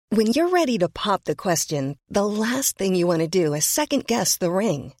When you're ready to pop the question, the last thing you want to do is second-guess the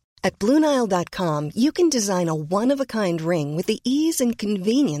ring. At BlueNile.com, you can design a one-of-a-kind ring with the ease and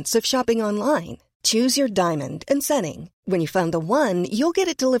convenience of shopping online. Choose your diamond and setting. When you find the one, you'll get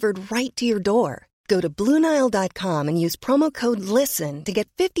it delivered right to your door. Go to BlueNile.com and use promo code LISTEN to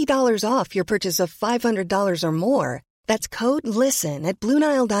get $50 off your purchase of $500 or more. That's code LISTEN at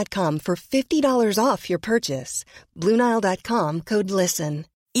BlueNile.com for $50 off your purchase. BlueNile.com, code LISTEN.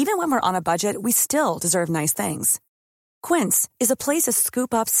 Even when we're on a budget, we still deserve nice things. Quince is a place to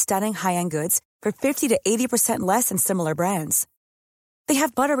scoop up stunning high-end goods for 50 to 80% less than similar brands. They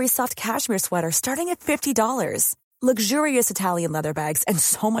have buttery soft cashmere sweaters starting at $50, luxurious Italian leather bags, and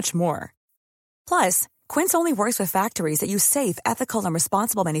so much more. Plus, Quince only works with factories that use safe, ethical, and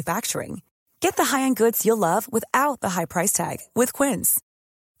responsible manufacturing. Get the high-end goods you'll love without the high price tag with Quince.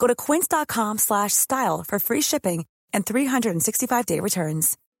 Go to quince.com/style for free shipping and 365-day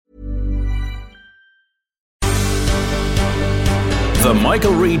returns. The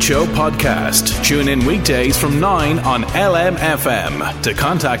Michael Reid Show podcast. Tune in weekdays from 9 on LMFM. To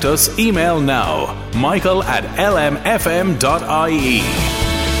contact us, email now, michael@lmfm.ie.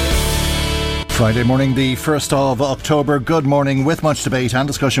 Friday morning, the 1st of October. Good morning, with much debate and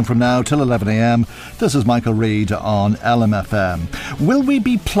discussion from now till 11 a.m. This is Michael Reid on LMFM. Will we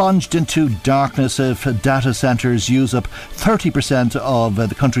be plunged into darkness if data centres use up 30% of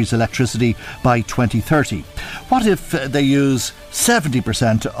the country's electricity by 2030? What if they use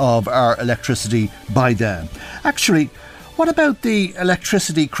 70% of our electricity by then? Actually, what about the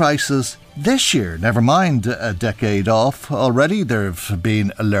electricity crisis this year? Never mind a decade off. Already there have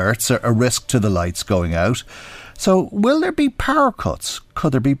been alerts, a risk to the lights going out. So will there be power cuts?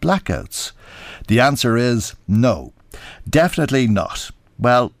 Could there be blackouts? The answer is no. Definitely not.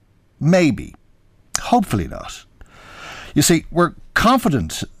 Well, maybe. Hopefully not. You see, we're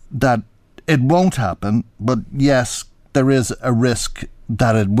confident that it won't happen, but yes, there is a risk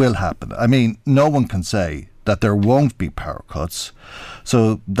that it will happen. I mean, no one can say that there won't be power cuts.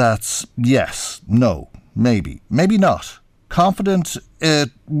 So that's yes, no, maybe, maybe not. Confident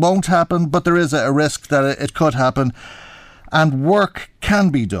it won't happen, but there is a risk that it could happen, and work can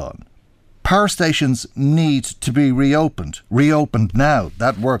be done. Power stations need to be reopened now.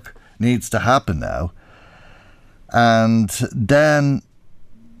 That work needs to happen now. And then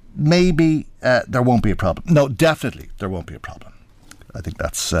maybe there won't be a problem. No, definitely there won't be a problem. I think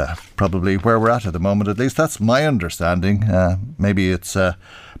that's probably where we're at the moment. At least that's my understanding. Maybe it's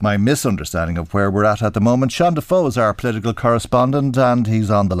my misunderstanding of where we're at the moment. Sean Defoe is our political correspondent and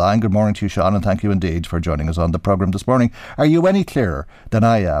he's on the line. Good morning to you, Sean, and thank you indeed for joining us on the programme this morning. Are you any clearer than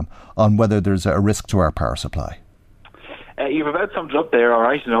I am on whether there's a risk to our power supply? You've about summed it up there, all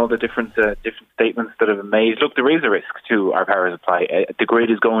right, and all the different statements that have been made. Look, there is a risk to our power supply. The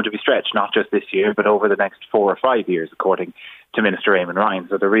grid is going to be stretched, not just this year, but over the next 4 or 5 years, according to Minister Eamon Ryan.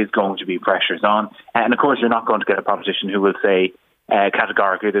 So there is going to be pressures on. And of course, you're not going to get a politician who will say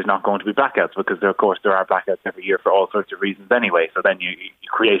categorically there's not going to be blackouts, because there are blackouts every year for all sorts of reasons anyway. So then you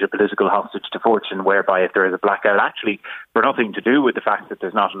create a political hostage to fortune, whereby if there is a blackout, actually for nothing to do with the fact that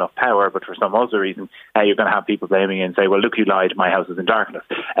there's not enough power, but for some other reason, you're going to have people blaming you and say, well, look, you lied, my house is in darkness.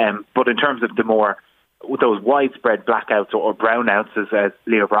 But in terms of the more those widespread blackouts or brownouts, as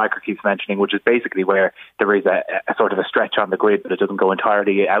Leo Varadkar keeps mentioning, which is basically where there is a sort of a stretch on the grid, but it doesn't go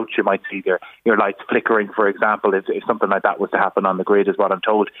entirely out. You might see your lights flickering, for example, if something like that was to happen on the grid, is what I'm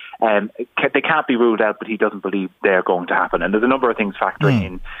told. They can't be ruled out, but he doesn't believe they're going to happen. And there's a number of things factoring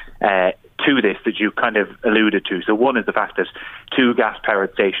in to this that you kind of alluded to. So one is the fact that 2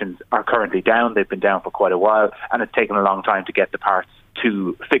 gas-powered stations are currently down. They've been down for quite a while, and it's taken a long time to get the parts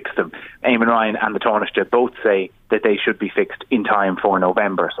to fix them. Eamon Ryan and the Taoiseach both say that they should be fixed in time for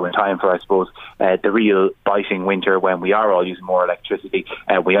November, so in time for, I suppose, the real biting winter when we are all using more electricity,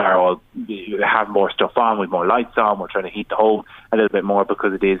 we are all have more stuff on, with more lights on, we're trying to heat the home a little bit more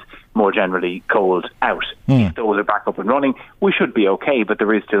because it is more generally cold out. If those are back up and running, we should be okay, but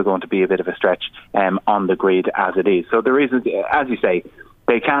there is still going to be a bit of a stretch on the grid as it is. So there is, as you say,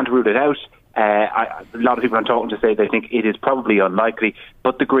 they can't rule it out. A lot of people I'm talking to say they think it is probably unlikely,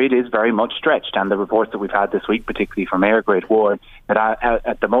 but the grid is very much stretched, and the reports that we've had this week, particularly from EirGrid, warn that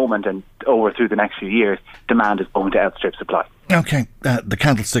at the moment and over through the next few years, demand is going to outstrip supply. OK, the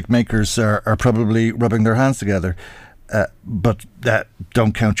candlestick makers are probably rubbing their hands together. But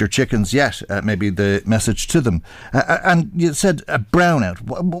don't count your chickens yet, maybe the message to them. And you said a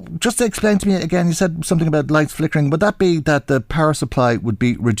brownout. Just to explain to me again, you said something about lights flickering. Would that be that the power supply would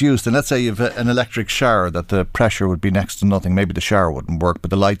be reduced? And let's say you have an electric shower, that the pressure would be next to nothing. Maybe the shower wouldn't work,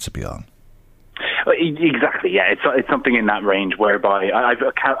 but the lights would be on. Exactly, yeah. It's something in that range whereby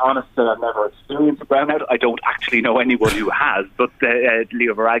honestly, I've never experienced a brownout. I don't actually know anyone who has, but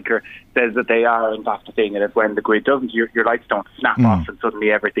Leo Varadkar says that they are in fact a thing, and it's when the grid doesn't, your lights don't snap off and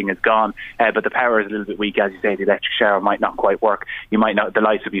suddenly everything is gone. But the power is a little bit weak, as you say. The electric shower might not quite work. You might not. The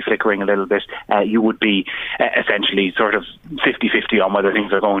lights would be flickering a little bit. You would be essentially sort of 50-50 on whether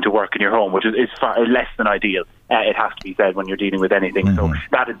things are going to work in your home, which is far less than ideal. It has to be said when you're dealing with anything. So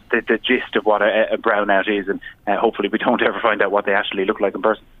that is the gist of what a brownout is, and hopefully we don't ever find out what they actually look like in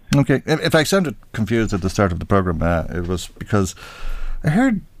person. Okay, if I sounded confused at the start of the programme, it was because I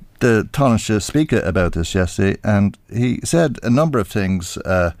heard the Taoiseach speak about this yesterday, and he said a number of things.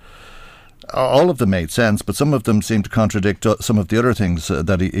 All of them made sense, but some of them seemed to contradict some of the other things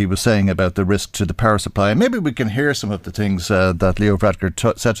that he was saying about the risk to the power supply. And maybe we can hear some of the things that Leo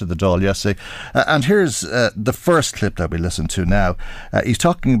Varadkar said to the Dáil yesterday. And here's the first clip that we listen to now. He's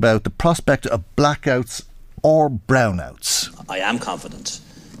talking about the prospect of blackouts or brownouts. I am confident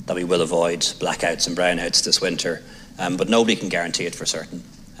that we will avoid blackouts and brownouts this winter, but nobody can guarantee it for certain,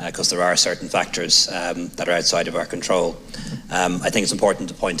 because there are certain factors that are outside of our control. I think it's important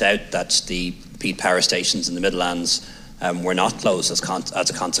to point out that the peat power stations in the Midlands were not closed as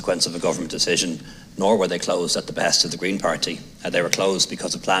a consequence of a government decision, nor were they closed at the behest of the Green Party. They were closed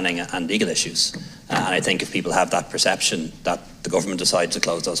because of planning and legal issues. And I think if people have that perception that the government decided to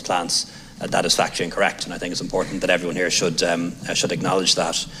close those plants, that is factually incorrect. And I think it's important that everyone here should acknowledge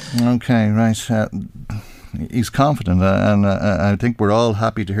that. Okay, right. He's confident, and I think we're all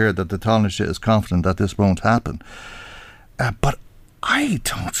happy to hear that the Taoiseach is confident that this won't happen. But I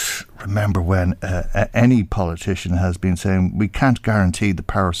don't remember when any politician has been saying we can't guarantee the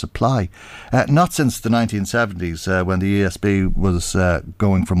power supply. Not since the 1970s, when the ESB was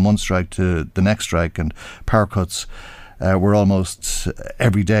going from one strike to the next strike, and power cuts were almost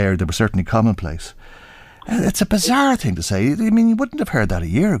every day, or they were certainly commonplace. It's a bizarre thing to say. I mean, you wouldn't have heard that a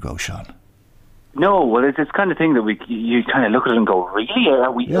year ago, Sean. No, well, it's this kind of thing that you kind of look at it and go, really? Are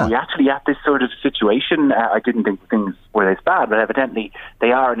we actually at this sort of situation? I didn't think things were this bad, but evidently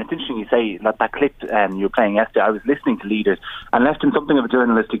they are. And it's interesting you say that clip you were playing yesterday. I was listening to leaders and left in something of a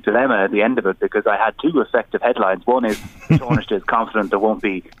journalistic dilemma at the end of it, because I had two effective headlines. One is the Taoiseach is confident there won't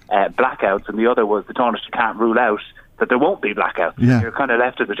be blackouts, and the other was the Taoiseach can't rule out that there won't be blackouts. Yeah. You're kind of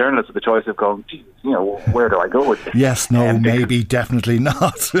left as a journalist with the choice of going, where do I go with this? Yes, no, maybe, definitely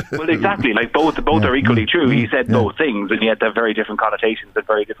not. Well, exactly. Like both are equally true. He said both things, and yet they're very different connotations and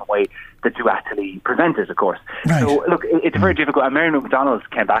very different way that you actually present it, of course. Right. So, look, it's very difficult. And Mary McDonald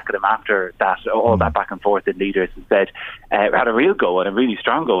came back at him after that, all that back and forth in leaders, and said, had a real go and a really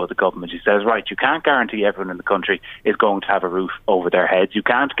strong go at the government. She says, right, you can't guarantee everyone in the country is going to have a roof over their heads. You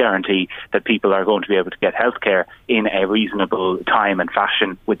can't guarantee that people are going to be able to get healthcare in a reasonable time and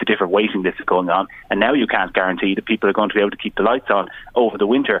fashion with the different waiting lists going on. And now you can't guarantee that people are going to be able to keep the lights on over the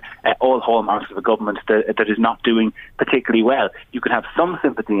winter. All hallmarks of a government that is not doing particularly well. You can have some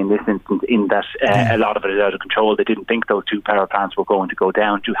sympathy in this instance in that a lot of it is out of control. They didn't think those two power plants were going to go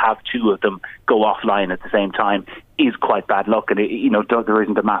down. To have two of them go offline at the same time is quite bad luck, and there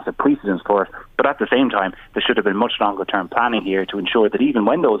isn't a massive precedence for it. But at the same time, there should have been much longer term planning here to ensure that even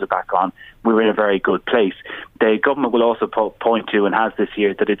when those are back on, we're in a very good place. The government will also point to, and has this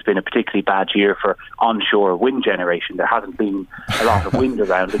year, that it's been a particularly bad year for onshore wind generation. There hasn't been a lot of wind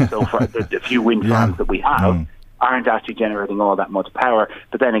around, and so far the few wind farms that we have aren't actually generating all that much power.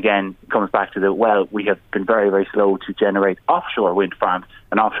 But then again, it comes back to we have been very, very slow to generate offshore wind farms,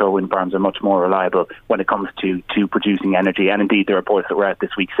 and offshore wind farms are much more reliable when it comes to producing energy. And indeed, the reports that we're at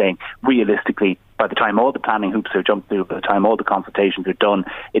this week saying, realistically, by the time all the planning hoops are jumped through, by the time all the consultations are done,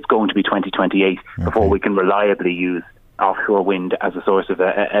 it's going to be 2028 before we can reliably use offshore wind as a source of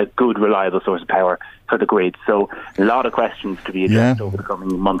a good, reliable source of power for the grid. So a lot of questions to be addressed over the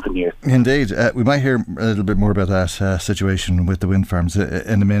coming months and years. Indeed. We might hear a little bit more about that situation with the wind farms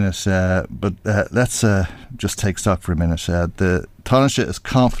in a minute, but let's just take stock for a minute. The Taoiseach is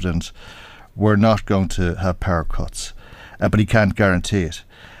confident we're not going to have power cuts, but he can't guarantee it.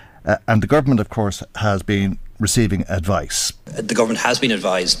 And the government, of course, has been receiving advice. The government has been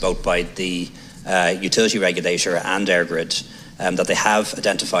advised both by the utility regulator and EirGrid that they have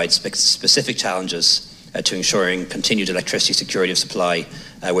identified specific challenges to ensuring continued electricity security of supply,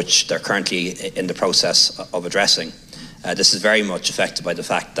 which they're currently in the process of addressing. This is very much affected by the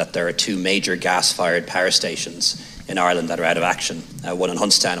fact that there are two major gas-fired power stations in Ireland that are out of action, one in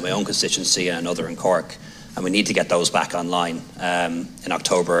Huntstown in my own constituency and another in Cork, and we need to get those back online in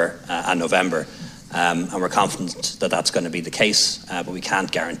October and November. And we're confident that that's going to be the case, but we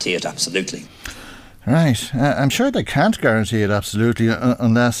can't guarantee it absolutely. Right. I'm sure they can't guarantee it absolutely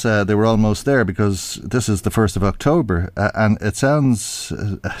unless they were almost there, because this is the 1st of October and it sounds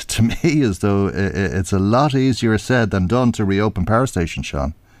to me as though it's a lot easier said than done to reopen power stations,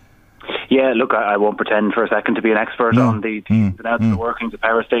 Sean. Yeah, look, I won't pretend for a second to be an expert on the ins and outs of the workings of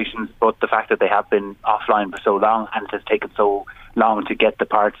power stations, but the fact that they have been offline for so long and it has taken so long to get the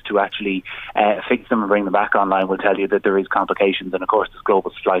parts to actually fix them and bring them back online will tell you that there is complications, and of course there's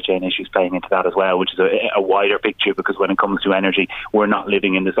global supply chain issues playing into that as well, which is a wider picture, because when it comes to energy, we're not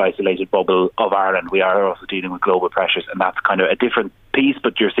living in this isolated bubble of Ireland. We are also dealing with global pressures, and that's kind of a different piece,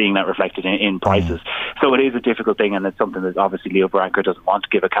 but you're seeing that reflected in prices. So it is a difficult thing, and it's something that obviously Leo Varadkar doesn't want to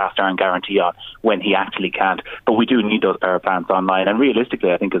give a cast iron guarantee on when he actually can't. But we do need those power plants online, and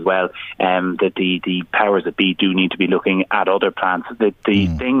realistically I think as well that the powers that be do need to be looking at other plants. The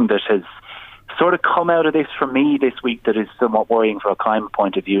thing that has sort of come out of this for me this week that is somewhat worrying from a climate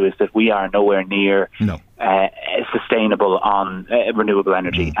point of view is that we are nowhere near sustainable on renewable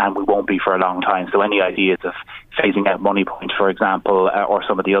energy, and we won't be for a long time. So any ideas of phasing out Moneypoint, for example, or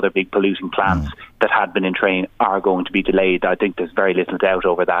some of the other big polluting plants that had been in train are going to be delayed. I think there's very little doubt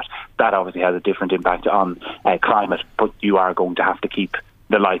over that. That obviously has a different impact on climate, but you are going to have to keep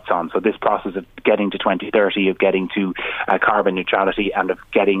the lights on. So this process of getting to 2030, of getting to carbon neutrality, and of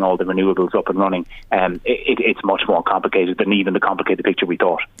getting all the renewables up and running, it's much more complicated than even the complicated picture we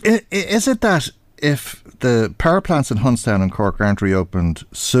thought. Is it that if the power plants in Hunstown and Cork aren't reopened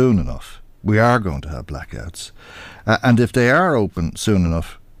soon enough, we are going to have blackouts? And if they are open soon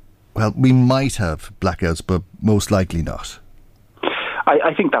enough, well, we might have blackouts, but most likely not.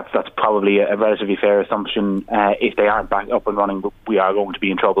 I think that's probably a relatively fair assumption. If they aren't back up and running, we are going to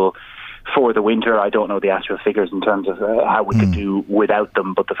be in trouble for the winter. I don't know the actual figures in terms of how we could do without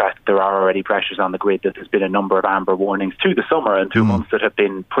them, but the fact that there are already pressures on the grid, that there's been a number of amber warnings through the summer and 2 months that have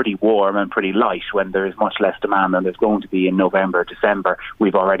been pretty warm and pretty light, when there is much less demand than there's going to be in November, December.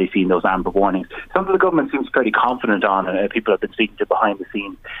 We've already seen those amber warnings. Something the government seems fairly confident on, and people have been speaking to behind the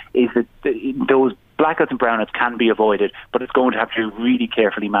scenes, is that those blackouts and brownouts can be avoided, but it's going to have to be really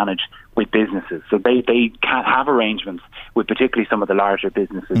carefully managed with businesses. So they can have arrangements with particularly some of the larger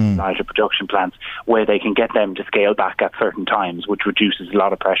businesses, larger production plants, where they can get them to scale back at certain times, which reduces a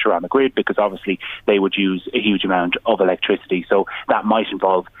lot of pressure on the grid, because obviously they would use a huge amount of electricity. So that might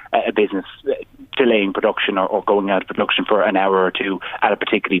involve a business delaying production or going out of production for an hour or two at a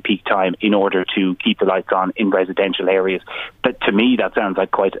particularly peak time in order to keep the lights on in residential areas. But to me, that sounds like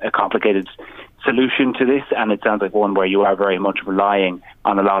quite a complicated solution to this, and it sounds like one where you are very much relying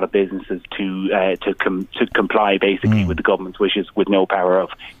on a lot of businesses to comply basically with the government's wishes, with no power of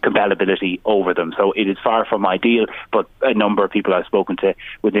compellability over them. So it is far from ideal, but a number of people I've spoken to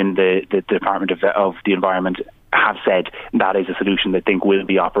within the Department of the Environment have said that is a solution they think will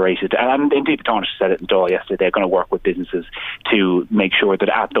be operated. And indeed, the Taoiseach said it in Dáil yesterday, they're going to work with businesses to make sure that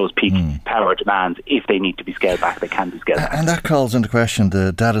at those peak power demands, if they need to be scaled back, they can be scaled back. And that calls into question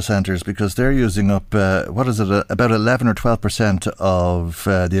the data centres, because they're using up, about 11 or 12% of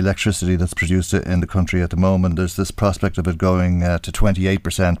the electricity that's produced in the country at the moment. There's this prospect of it going to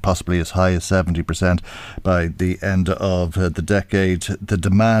 28%, possibly as high as 70% by the end of the decade. The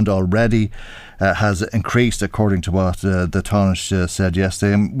demand already has increased, according to what the Taoiseach said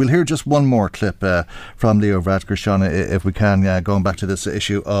yesterday. And we'll hear just one more clip from Leo Varadkar, Sean, if we can, going back to this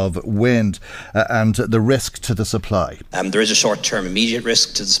issue of wind and the risk to the supply. There is a short-term immediate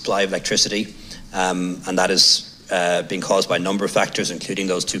risk to the supply of electricity, and that is being caused by a number of factors, including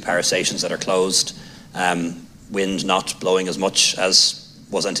those 2 power stations that are closed, wind not blowing as much as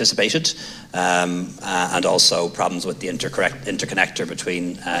was anticipated, and also problems with the interconnector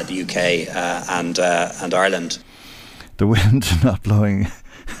between the UK and Ireland. The wind not blowing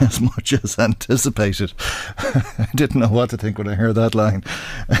as much as anticipated. I didn't know what to think when I heard that line.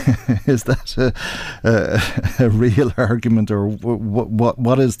 Is that a real argument, or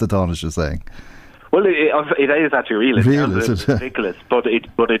what is the Taoiseach saying? Well, it is actually real. It's ridiculous, but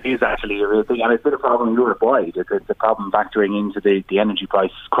it is actually a real thing, and it's been a problem Europe-wide. It's a problem factoring into the energy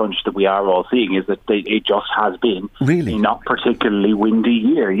price crunch that we are all seeing, is that it just has been a not particularly windy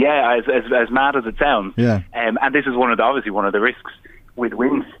year. Yeah, as mad as it sounds. Yeah. And this is one of the risks with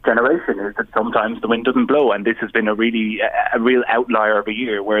wind generation, is that sometimes the wind doesn't blow, and this has been a real outlier of a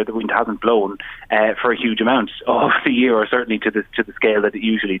year where the wind hasn't blown for a huge amount of the year, or certainly to the scale that it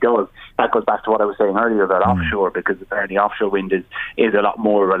usually does. That goes back to what I was saying earlier about offshore, because apparently offshore wind is a lot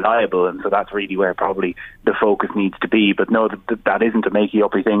more reliable, and so that's really where probably the focus needs to be. But no, that isn't a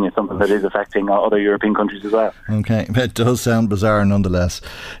makey-uppy thing. It's something that is affecting other European countries as well. Okay, it does sound bizarre nonetheless.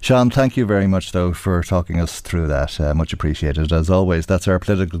 Sean, thank you very much though for talking us through that. Much appreciated as always. surveys. That's our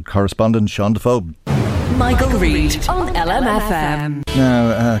political correspondent, Sean Defoe. Michael Reid on LMFM.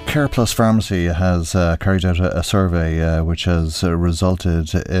 Now, Care Plus Pharmacy has carried out a survey which has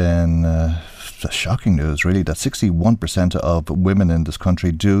resulted in shocking news, really, that 61% of women in this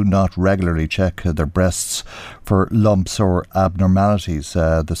country do not regularly check their breasts for lumps or abnormalities.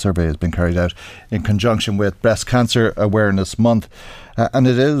 The survey has been carried out in conjunction with Breast Cancer Awareness Month. And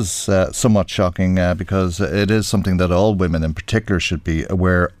it is somewhat shocking because it is something that all women in particular should be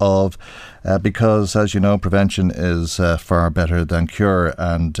aware of because, as you know, prevention is far better than cure,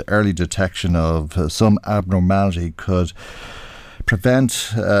 and early detection of some abnormality could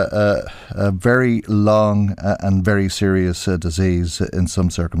prevent a very long and very serious disease in some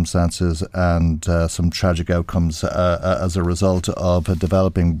circumstances, and some tragic outcomes as a result of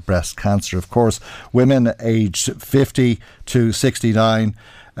developing breast cancer. Of course, women aged 50 to 69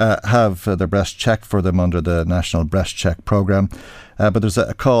 have their breast checked for them under the National Breast Check Programme. But there's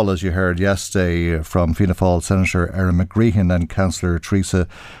a call, as you heard yesterday, from Fianna Fáil Senator Erin McGreehan and Councillor Teresa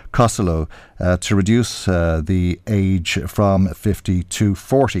Costello to reduce the age from 50 to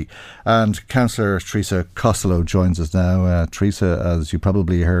 40. And Councillor Teresa Costello joins us now. Teresa, as you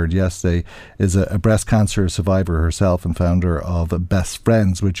probably heard yesterday, is a breast cancer survivor herself and founder of Best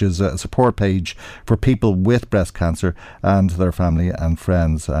Friends, which is a support page for people with breast cancer and their family and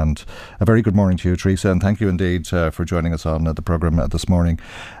friends. And a very good morning to you, Teresa, and thank you indeed for joining us on the programme this morning.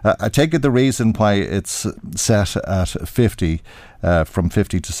 I take it the reason why it's set at 50 from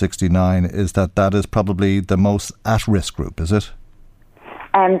 50 to 69 is that is probably the most at-risk group, is it?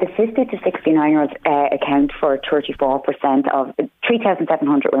 The 50 to 69-year-olds account for 34% of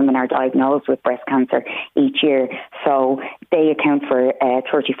 3,700 women are diagnosed with breast cancer each year. So they account for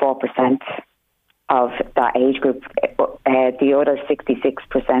 34% of that age group. The other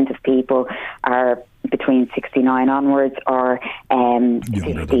 66% of people are between 69 onwards or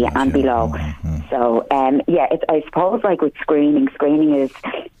 50 and below. Mm-hmm. So, I suppose like with screening is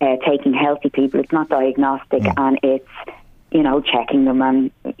taking healthy people. It's not diagnostic, and it's, checking them.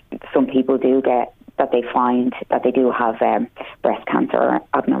 And some people do get that they find that they do have breast cancer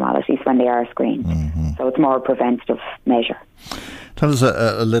abnormalities when they are screened. Mm-hmm. So it's more a preventative measure. Tell us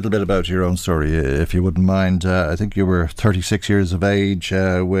a little bit about your own story, if you wouldn't mind. I think you were 36 years of age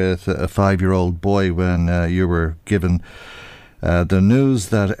with a 5-year-old boy when you were given the news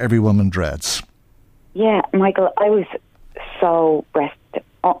that every woman dreads. Yeah, Michael, I was so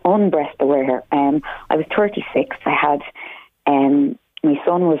unbreast aware. I was 36. I had my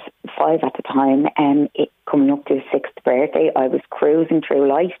son was 5 at the time, and coming up to his 6th birthday, I was cruising through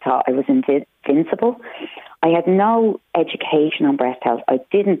life, thought I was invincible. I had no education on breast health. I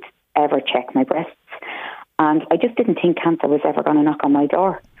didn't ever check my breasts, and I just didn't think cancer was ever going to knock on my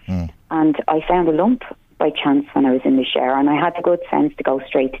door. And I found a lump by chance when I was in the shower, and I had the good sense to go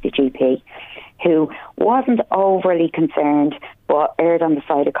straight to the GP, who wasn't overly concerned but erred on the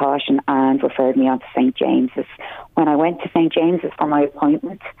side of caution and referred me on to St. James's. When I went to St. James's for my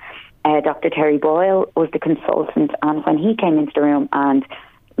appointment, Dr. Terry Boyle was the consultant, and when he came into the room and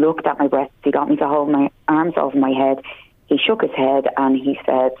looked at my breasts, he got me to hold my arms over my head. He shook his head and he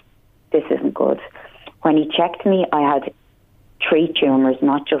said, "This isn't good." When he checked me, I had 3 tumours,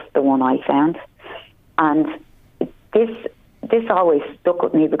 not just the one I found. And this always stuck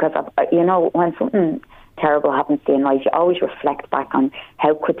with me because, when something terrible happens to you in life, you always reflect back on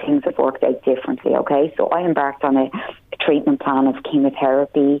how could things have worked out differently, okay? So I embarked on a treatment plan of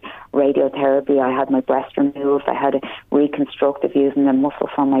chemotherapy, radiotherapy. I had my breast removed. I had a reconstructive using the muscle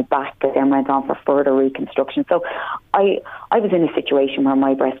from my back. I then went on for further reconstruction. So I was in a situation where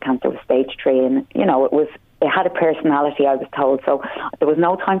my breast cancer was stage 3, and, it had a personality, I was told. So there was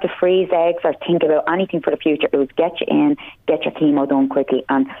no time to freeze eggs or think about anything for the future. It was get you in, get your chemo done quickly,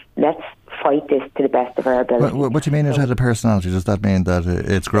 and let's fight this to the best of our ability. What do you mean it had a personality? Does that mean that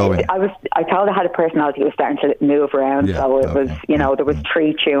it's growing? I told it had a personality. It was starting to move around. Yeah, so it was, there was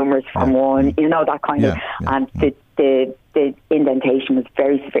 3 tumours from one, that kind of, and the indentation was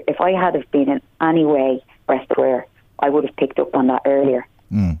very severe. If I had have been in any way breast aware, I would have picked up on that earlier.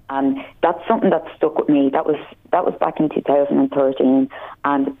 And that's something that stuck with me. That was back in 2013,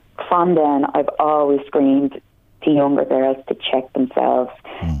 and from then I've always screamed to younger girls to check themselves,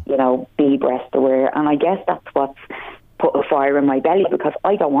 be breast aware. And I guess that's what's put a fire in my belly, because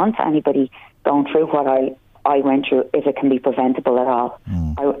I don't want anybody going through what I went through if it can be preventable at all.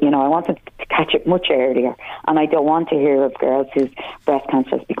 I wanted to catch it much earlier, and I don't want to hear of girls whose breast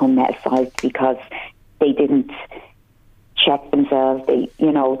cancer has become metastatic because they didn't check themselves. They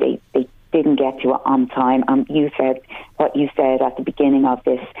didn't get to it on time. What you said at the beginning of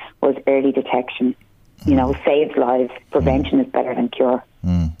this was early detection saves lives. Prevention is better than cure.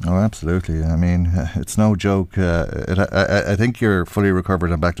 Oh, absolutely. I mean, it's no joke. I think you're fully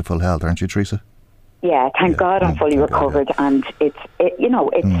recovered and back to full health, aren't you, Teresa? Yeah, thank God I'm fully recovered, and it's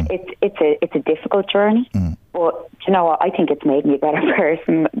a difficult journey. But you know what? I think it's made me a better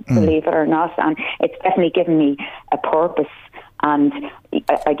person, believe it or not, and it's definitely given me a purpose. And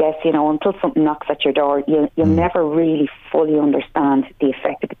I guess, until something knocks at your door, you'll never really fully understand the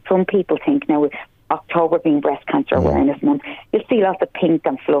effect of it. Some people think now, with October being Breast Cancer Awareness Month, you'll see lots of pink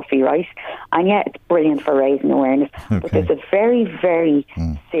and fluffy, right? And yeah, it's brilliant for raising awareness. Okay. But there's a very, very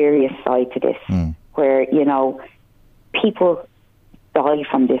serious side to this, where, people die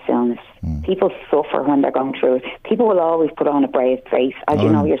from this illness. People suffer when they're going through it. People will always put on a brave face. As you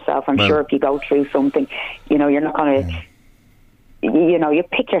know yourself, I'm sure if you go through something, you're not going to... you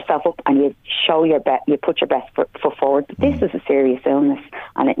pick yourself up and you show your best, you put your best foot forward. But this is a serious illness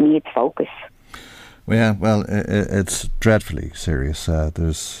and it needs focus. Yeah, well, it's dreadfully serious.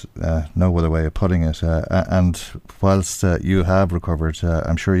 There's no other way of putting it. And whilst you have recovered,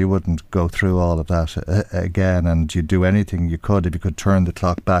 I'm sure you wouldn't go through all of that again, and you'd do anything you could if you could turn the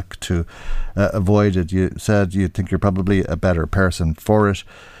clock back to avoid it. You said you think you're probably a better person for it.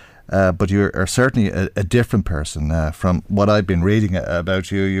 But you are certainly a different person. From what I've been reading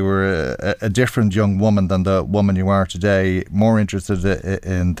about you, you were a different young woman than the woman you are today, more interested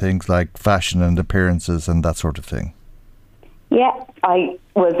in things like fashion and appearances and that sort of thing. Yeah, I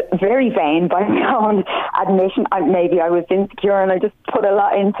was very vain by my own admission. Maybe I was insecure and I just put a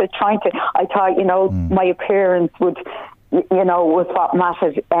lot into trying to... I thought, my appearance would... was what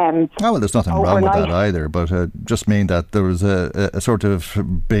mattered. Well, there's nothing wrong with that either, but just mean that there was a sort of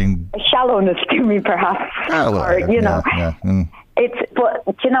being... a shallowness to me, perhaps. But you know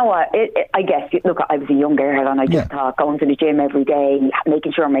what? I guess, look, I was a young girl and I just thought going to the gym every day,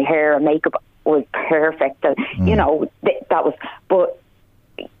 making sure my hair and makeup was perfect. And, that was... But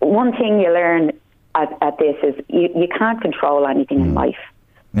one thing you learn at this is you can't control anything in life.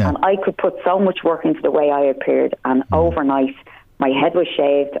 Yeah. And I could put so much work into the way I appeared, and overnight my head was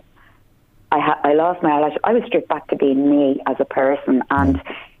shaved. I lost my eyelash. I was stripped back to being me as a person, and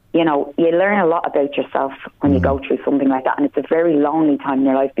you learn a lot about yourself when you go through something like that. And it's a very lonely time in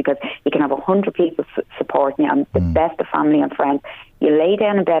your life because you can have 100 people supporting you and the best of family and friends. You lay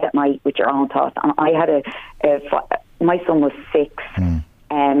down in bed at night with your own thoughts. And I had my son was 6.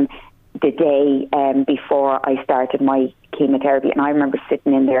 The day before I started my chemotherapy, and I remember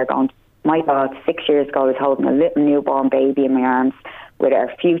sitting in there going, my God, 6 years ago I was holding a little newborn baby in my arms with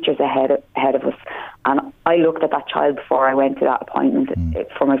our futures ahead of us, and I looked at that child before I went to that appointment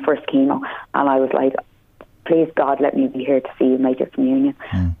for my first chemo, and I was like, please God, let me be here to see you make your communion.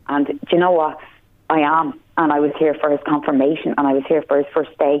 And do you know what? I am, and I was here for his confirmation, and I was here for his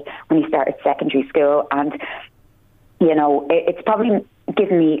first day when he started secondary school, and it's probably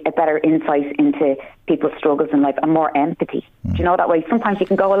given me a better insight into people's struggles in life and more empathy. Do you know that way? Sometimes you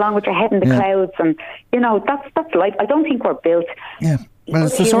can go along with your head in the clouds, and that's life. I don't think we're built. Yeah. Well,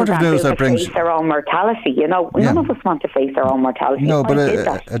 it's the sort of news that brings... face our own mortality, None of us want to face our own mortality. No, but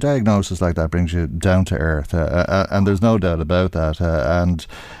a diagnosis like that brings you down to earth, and there's no doubt about that. And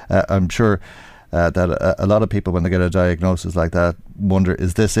I'm sure that a lot of people, when they get a diagnosis like that, wonder,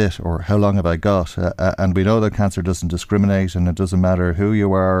 is this it, or how long have I got? And we know that cancer doesn't discriminate, and it doesn't matter who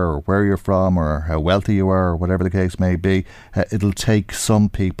you are or where you're from or how wealthy you are or whatever the case may be. It'll take some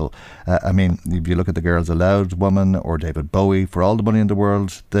people. I mean, if you look at the Girls Aloud woman or David Bowie, for all the money in the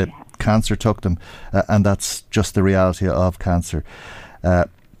world, the cancer took them, and that's just the reality of cancer.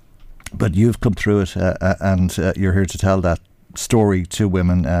 But you've come through it, and you're here to tell that story to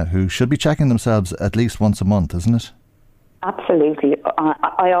women who should be checking themselves at least once a month, isn't it? Absolutely.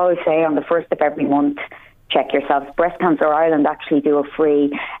 I always say on the 1st of every month, check yourselves. Breast Cancer Ireland actually do a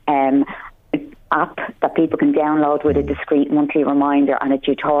free app that people can download with a discreet monthly reminder and a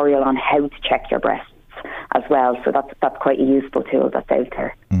tutorial on how to check your breasts as well. So that's quite a useful tool that's out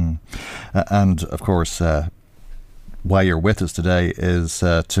there. And of course, why you're with us today is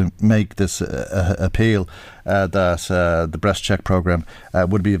to make this appeal that the breast check programme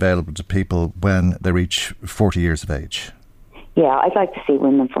would be available to people when they reach 40 years of age. Yeah, I'd like to see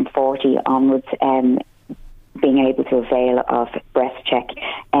women from 40 onwards being able to avail of breast check.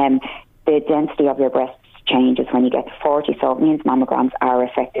 The density of your breasts changes when you get to 40, so it means mammograms are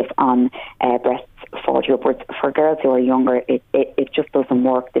effective on breasts 40 upwards. For girls who are younger, it just doesn't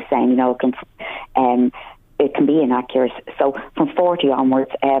work the same. it can be inaccurate. So from 40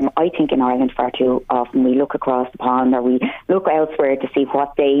 onwards, I think in Ireland far too often we look across the pond or we look elsewhere to see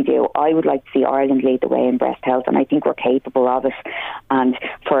what they do. I would like to see Ireland lead the way in breast health, and I think we're capable of it. And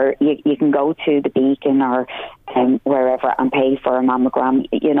for you can go to the Beacon or wherever and pay for a mammogram,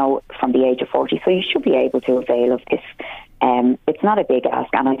 from the age of 40. So you should be able to avail of this. It's not a big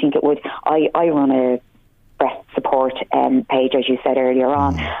ask, and I think it would. I run a breast support page, as you said earlier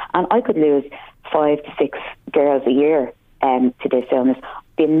on, and I could lose 5 to 6 girls a year to this illness.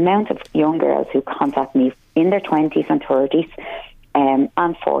 The amount of young girls who contact me in their 20s and 30s and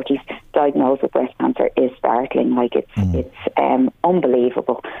 40s diagnosed with breast cancer is startling. Like it's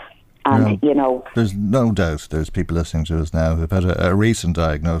unbelievable. And there's no doubt there's people listening to us now who've had a recent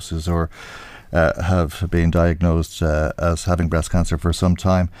diagnosis or have been diagnosed as having breast cancer for some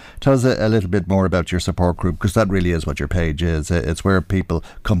time. Tell us a little bit more about your support group, because that really is what your page is. It's where people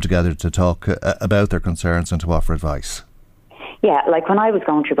come together to talk about their concerns and to offer advice. Yeah, like when I was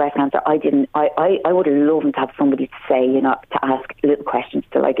going through breast cancer, I would have loved to have somebody to say, to ask little questions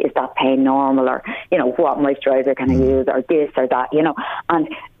to, like, is that pain normal, or, what moisturiser can I use, or this or that, and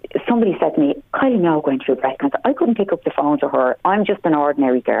somebody said to me, Kylie, now going through breast cancer, I couldn't pick up the phone to her. I'm just an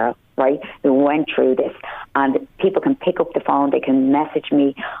ordinary girl, right, who went through this. And people can pick up the phone, they can message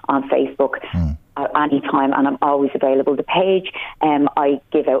me on Facebook at any time, and I'm always available. The page, I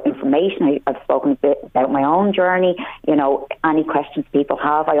give out information. I've spoken a bit about my own journey, any questions people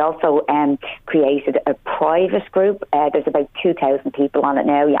have. I also created a private group. There's about 2,000 people on it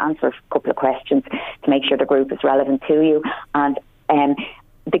now. You answer a couple of questions to make sure the group is relevant to you. And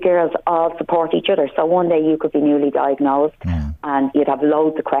the girls all support each other. So one day you could be newly diagnosed and you'd have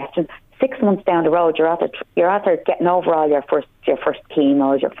loads of questions. 6 months down the road, you're out there getting over all your first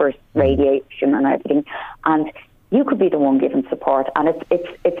chemos, your first radiation and everything, and you could be the one giving support. And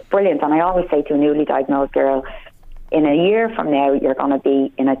it's brilliant. And I always say to a newly diagnosed girl, in a year from now, you're going to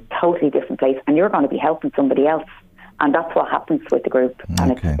be in a totally different place, and you're going to be helping somebody else. And that's what happens with the group,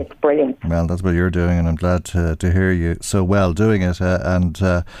 and it's brilliant. Well, that's what you're doing, and I'm glad to hear you so well doing it. And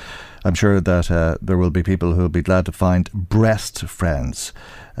I'm sure that there will be people who will be glad to find breast friends,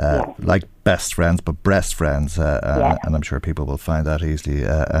 like best friends, but breast friends. And I'm sure people will find that easily.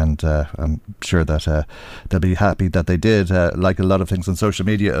 And I'm sure that they'll be happy that they did. Like a lot of things on social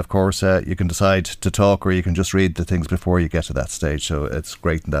media, of course, you can decide to talk or you can just read the things before you get to that stage. So it's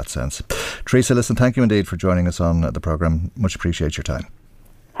great in that sense. Teresa, listen, thank you indeed for joining us on the programme. Much appreciate your time.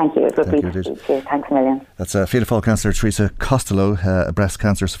 Thank you. It was lovely to speak to you. Thanks a million. That's Fianna Fáil councillor Teresa Costello, a breast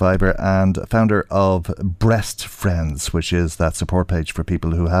cancer survivor and founder of Breast Friends, which is that support page for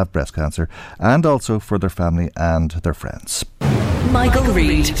people who have breast cancer and also for their family and their friends. Michael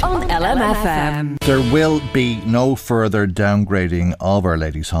Reid on LMFM. There will be no further downgrading of Our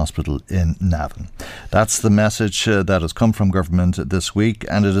Lady's Hospital in Navan. That's the message that has come from government this week,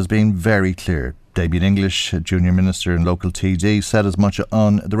 and it has been very clear. Damien English, Junior Minister and local TD, said as much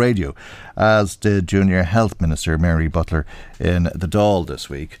on the radio, as did Junior Health Minister Mary Butler in the Dáil this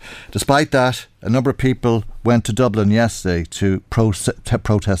week. Despite that, a number of people went to Dublin yesterday to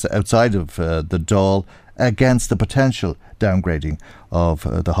protest outside of the Dáil against the potential downgrading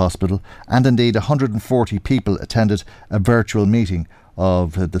of the hospital, and indeed 140 people attended a virtual meeting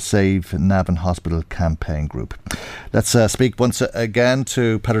of the Save Navan Hospital campaign group. Let's speak once again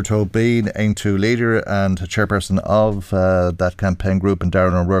to Peadar Tóibín, Aontú leader and chairperson of that campaign group, and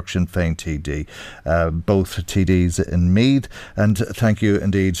Darren O'Rourke, Sinn Féin TD, both TDs in Meath. And thank you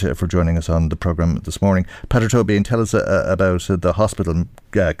indeed for joining us on the programme this morning. Peadar Tóibín, tell us about the hospital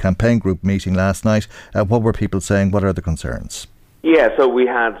campaign group meeting last night. What were people saying? What are the concerns? Yeah, so we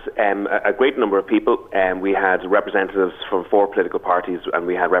had a great number of people. We had representatives from 4 political parties, and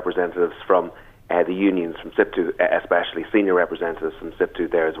we had representatives from the unions, from SIPTU especially, senior representatives from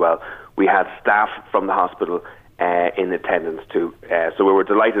SIPTU there as well. We had staff from the hospital in attendance too. So we were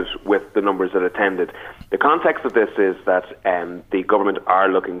delighted with the numbers that attended. The context of this is that the government are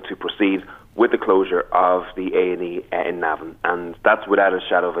looking to proceed with the closure of the A&E in Navan, and that's without a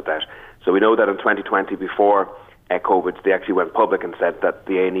shadow of a doubt. So we know that in 2020, before COVID, they actually went public and said that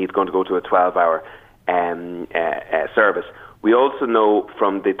the A&E is going to go to a 12-hour service. We also know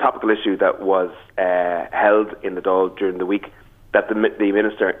from the topical issue that was held in the Dáil during the week that the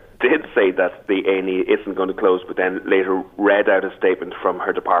Minister did say that the A&E isn't going to close, but then later read out a statement from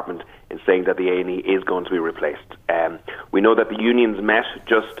her department in saying that the A&E is going to be replaced. We know that the unions met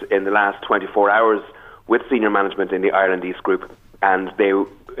just in the last 24 hours with senior management in the Ireland East Group, and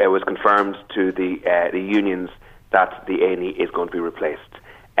it was confirmed to the unions that the A&E is going to be replaced.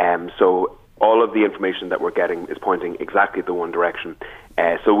 So all of the information that we're getting is pointing exactly the one direction.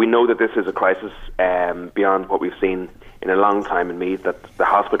 So we know that this is a crisis beyond what we've seen in a long time in Meath, that the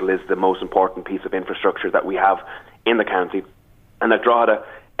hospital is the most important piece of infrastructure that we have in the county, and that Drogheda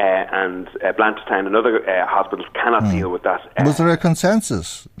and Blanchardstown and other hospitals cannot deal with that. Was there a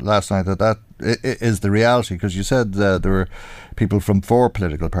consensus last night that is the reality? Because you said there were people from 4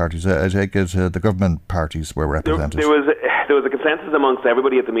 political parties. I take it the government parties were represented. There was a consensus amongst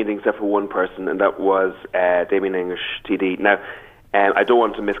everybody at the meeting except for one person, and that was Damien English, TD. Now, I don't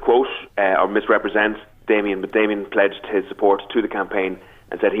want to misquote or misrepresent Damien, but Damien pledged his support to the campaign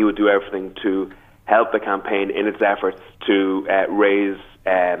and said he would do everything to help the campaign in its efforts to raise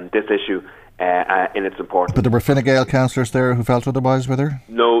this issue in its importance. But there were Fine Gael councillors there who felt otherwise, were there?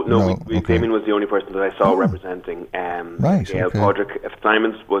 No. Okay. Damien was the only person that I saw representing right, Gael. okay. Padraig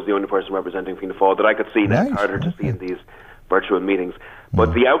Simons was the only person representing Fianna Fáil that I could see. That's harder to see in these virtual meetings.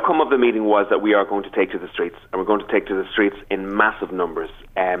 But the outcome of the meeting was that we are going to take to the streets, and we're going to take to the streets in massive numbers.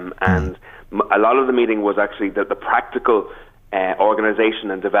 And a lot of the meeting was actually the practical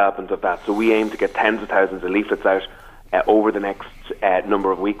organisation and development of that. So we aim to get tens of thousands of leaflets out over the next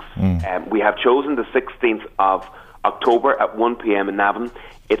number of weeks. We have chosen the 16th of October at 1 p.m. in Navan.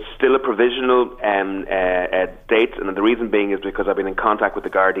 It's still a provisional date, and the reason being is because I've been in contact with the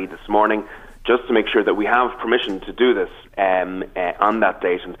Gardaí this morning just to make sure that we have permission to do this on that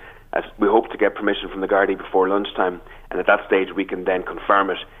date, and we hope to get permission from the Gardaí before lunchtime, and at that stage we can then confirm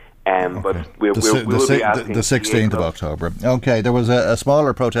it. But we'll be asking the 16th of October. Okay, there was a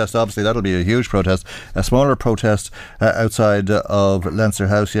smaller protest, obviously that'll be a huge protest, a smaller protest outside of Leinster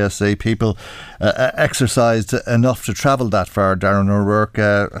House yesterday. People exercised enough to travel that far. Darren O'Rourke,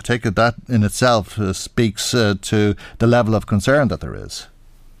 I take it that in itself speaks to the level of concern that there is.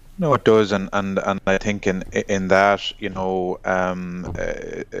 No, it does, and I think in that,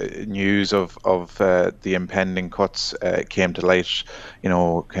 news of the impending cuts came to light,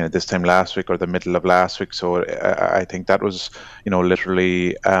 kind of this time last week or the middle of last week. So I think that was,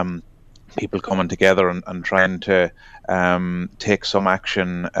 literally people coming together and trying to take some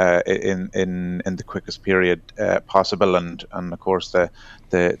action in the quickest period possible, and of course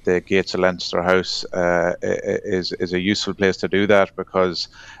the gates of Leinster House is a useful place to do that because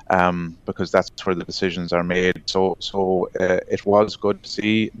that's where the decisions are made. So it was good to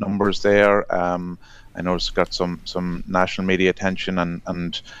see numbers there. I know it's got some national media attention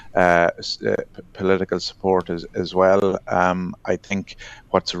and political support as well. I think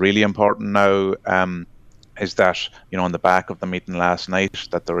what's really important now is that, on the back of the meeting last night,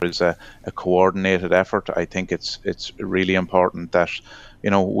 that there is a coordinated effort. I think it's really important that,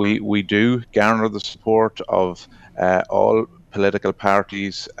 we do garner the support of all political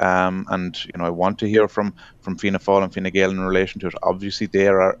parties, and I want to hear from Fianna Fáil and Fine Gael in relation to it. Obviously they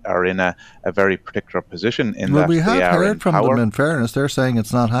are in a very particular position in that we have they are heard from them. In fairness, they're saying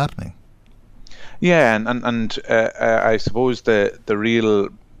it's not happening. Yeah, and I suppose the real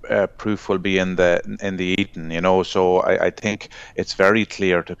proof will be in the eating, so I think it's very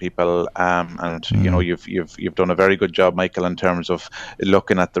clear to people, and you've done a very good job, Michael, in terms of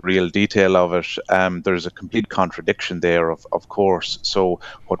looking at the real detail of it. There's a complete contradiction there, of course. So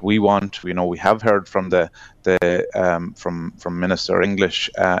what we want, we have heard from from Minister English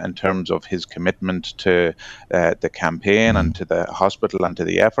in terms of his commitment to the campaign and to the hospital and to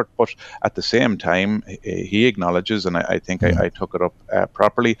the effort, but at the same time he acknowledges, and I think I took it up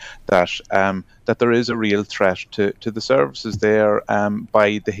properly, that there is a real threat to the services there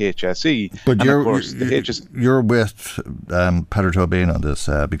by the HSE. But you're with Peadar Tóibín on this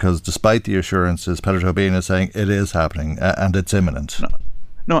because despite the assurances, Peadar Tóibín is saying it is happening and it's imminent.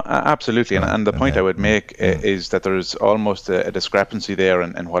 No, absolutely. And the point I would make is that there's almost a discrepancy there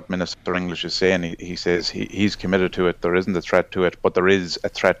in what Minister English is saying. He says he's committed to it, there isn't a threat to it, but there is a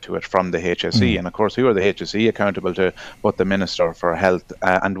threat to it from the HSE. And of course, who are the HSE accountable to but the Minister for Health?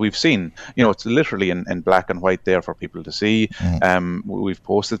 And we've seen, it's literally in black and white there for people to see. We've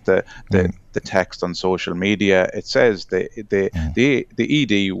posted the text on social media. It says the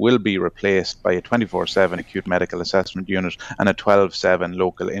ED will be replaced by a 24/7 acute medical assessment unit and a 12/7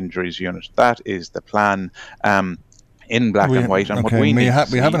 local injuries unit. That is the plan. In black and white, and what we need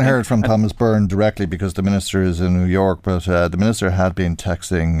we haven't heard from Thomas Byrne directly because the Minister is in New York, but the Minister had been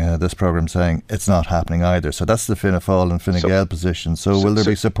texting this programme saying it's not happening either. So that's the Fianna Fáil and Fine Gael position. So will there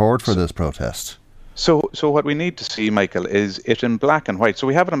be support for this protest? So what we need to see, Michael, is it in black and white. So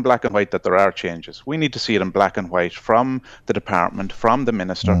we have it in black and white that there are changes. We need to see it in black and white from the department, from the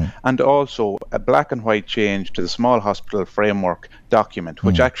minister, and also a black and white change to the small hospital framework document,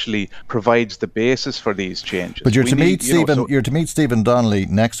 which actually provides the basis for these changes. But you're to meet Stephen Donnelly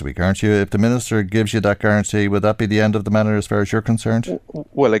next week, aren't you? If the minister gives you that guarantee, would that be the end of the matter as far as you're concerned?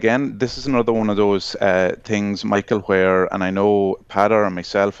 Well, again, this is another one of those things, Michael, where, and I know Padder and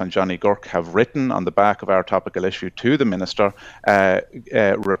myself and Johnny Gurk have written on the back of our topical issue to the minister,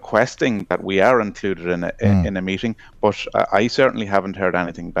 requesting that we are included in a meeting, but I certainly haven't heard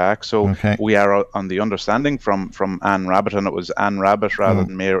anything back. So we are on the understanding from Anne Rabbitte, and it was Anne Rabbitte rather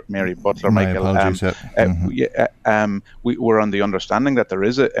than Mary Butler, Michael. We're on the understanding that there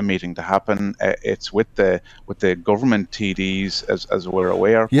is a meeting to happen. It's with the government TDs, as we're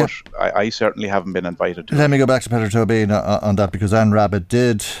aware, but I certainly haven't been invited to. Let me go back to Peter Tobin on that, because Anne Rabbitte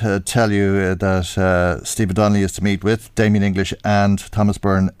did tell you that Stephen Donnelly is to meet with Damien English and Thomas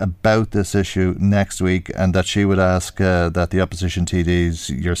Byrne about this issue next week, and that she would ask that the opposition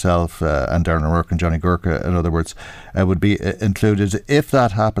TDs, yourself and Darren O'Rourke and Johnny Gurk, in other words, would be included. If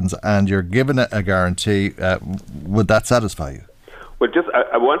that happens and you're given a guarantee, would that satisfy you? Well,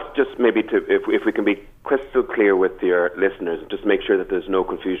 I want just maybe to, if we can be crystal clear with your listeners, and just make sure that there's no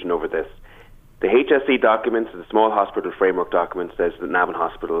confusion over this. The HSE documents, the small hospital framework document, says that Navan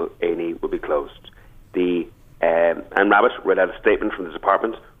Hospital A&E will be closed. The Anne Rabbitte read out a statement from the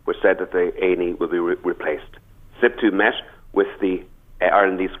department which said that the A&E will be replaced. SIP2 met with the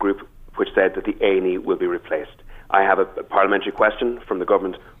Ireland East group which said that the A&E will be replaced. I have a parliamentary question from the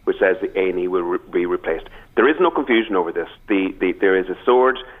government which says the A&E will be replaced. There is no confusion over this. There is a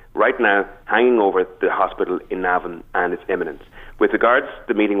sword right now hanging over the hospital in Navan and its imminence. With regards to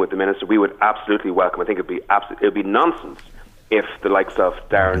the meeting with the minister, we would absolutely welcome. I think it would be nonsense if the likes of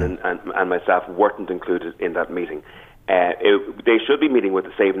Darren and myself weren't included in that meeting. They should be meeting with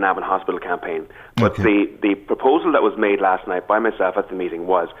the Save Navan Hospital campaign. But the proposal that was made last night by myself at the meeting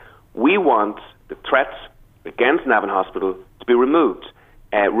was, we want the threats against Navan Hospital to be removed.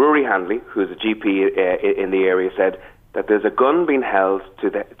 Rory Handley, who is a GP in the area, said that there's a gun being held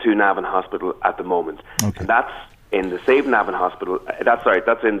to Navan Hospital at the moment. And that's in the Save Navan Hospital.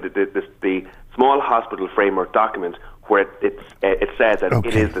 That's in the small hospital framework document, where it says that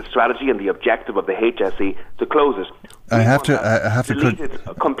it is the strategy and the objective of the HSE to close it. I have to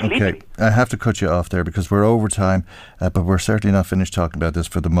cut you off there because we're over time, but we're certainly not finished talking about this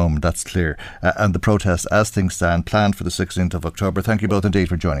for the moment, that's clear. And the protest, as things stand, planned for the 16th of October. Thank you both indeed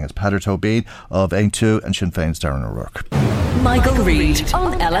for joining us. Peadar Tóibín of Aontú and Sinn Féin's Darren O'Rourke. Michael Reid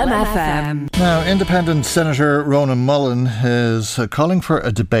on LMFM. Now, Independent Senator Ronan Mullen is calling for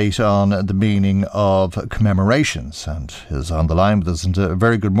a debate on the meaning of commemorations and is on the line with us. And a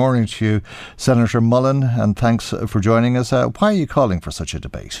very good morning to you, Senator Mullen, and thanks for joining us. Why are you calling for such a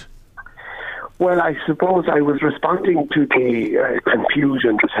debate? Well, I suppose I was responding to the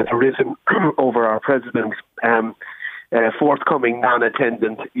confusion that has arisen over our President's forthcoming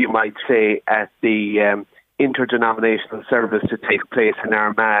non-attendance, you might say, at the interdenominational service to take place in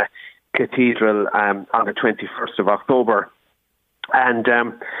Armagh Cathedral on the 21st of October. And,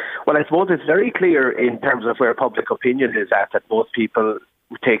 well, I suppose it's very clear in terms of where public opinion is at, that most people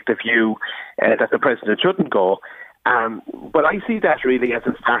take the view that the President shouldn't go. But I see that really as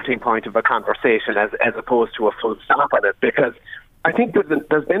a starting point of a conversation as opposed to a full stop on it, because I think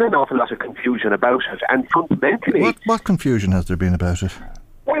there's been an awful lot of confusion about it. And fundamentally... What confusion has there been about it?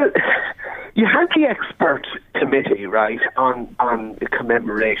 Well, you had the expert committee, right, on the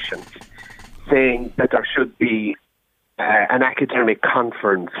commemorations, saying that there should be an academic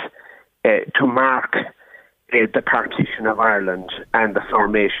conference to mark the partition of Ireland and the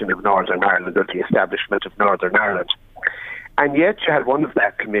formation of Northern Ireland, or the establishment of Northern Ireland. And yet you had one of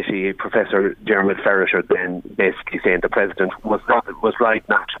that committee, Professor Dermot Ferriter, then basically saying the President was right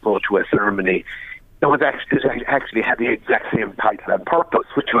not to go to a ceremony that actually had the exact same title and purpose,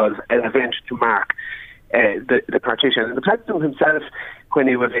 which was an event to mark the partition. And the President himself, when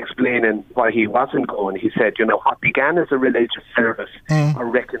he was explaining why he wasn't going, he said, what began as a religious service or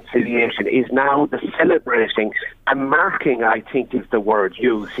reconciliation is now the celebrating and marking, I think is the word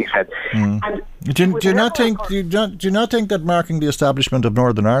used, he said. And do you not think that marking the establishment of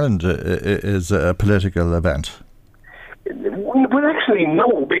Northern Ireland is a political event? Well, actually,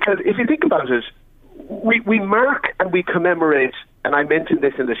 no, because if you think about it, we mark and we commemorate, and I mentioned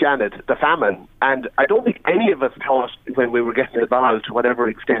this in the Shannon, the famine, and I don't think any of us thought when we were getting involved, to whatever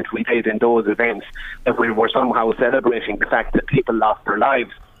extent we did in those events, that we were somehow celebrating the fact that people lost their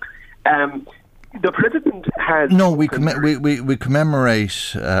lives. The President has... No, we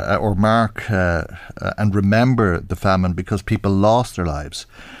commemorate or mark and remember the famine because people lost their lives.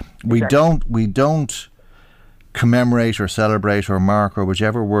 We don't commemorate or celebrate or mark, or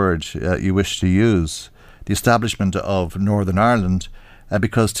whichever word you wish to use, the establishment of Northern Ireland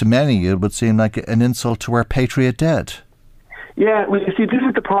because to many it would seem like an insult to our patriot dead. Yeah, well, you see, this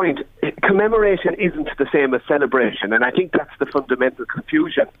is the point. Commemoration isn't the same as celebration, and I think that's the fundamental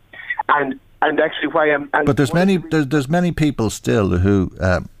confusion. And actually, why I'm... But there's many people still who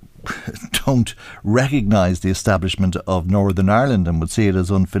don't recognise the establishment of Northern Ireland and would see it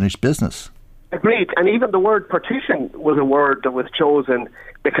as unfinished business. Agreed, and even the word partition was a word that was chosen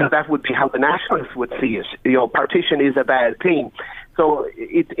because that would be how the nationalists would see it. You know, partition is a bad thing. So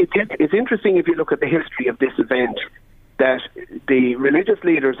it's interesting if you look at the history of this event, that the religious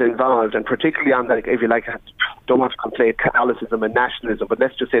leaders involved, and particularly on, like, if you like, don't want to conflate Catholicism and nationalism, but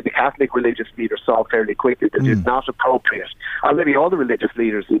let's just say the Catholic religious leaders saw fairly quickly that it's not appropriate, or maybe all the religious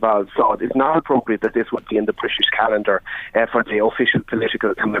leaders involved saw it's not appropriate that this would be in the British calendar for the official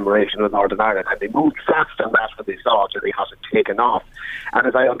political commemoration of Northern Ireland, and they moved fast on that when they saw it and they had it taken off. And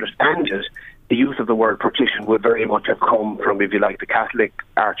as I understand it, the use of the word partition would very much have come from, if you like, the Catholic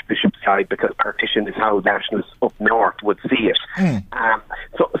Archbishop's side, because partition is how nationalists up north would see it.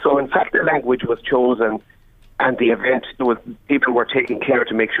 So in fact, the language was chosen, and the event, people were taking care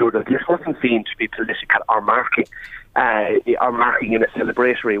to make sure that this wasn't seen to be political or marking in a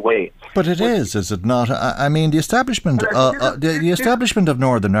celebratory way. But it is it not? I mean, the establishment of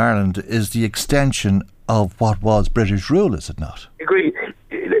Northern Ireland is the extension of what was British rule, is it not? Agreed.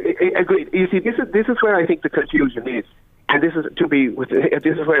 You see, this is where I think the confusion is, and this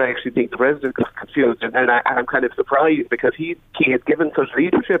is where I actually think the President got confused, and I'm kind of surprised because he had given such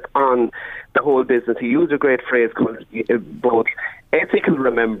leadership on the whole business. He used a great phrase called both ethical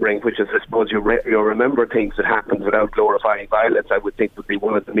remembering, which is, I suppose, you remember things that happened without glorifying violence. I would think would be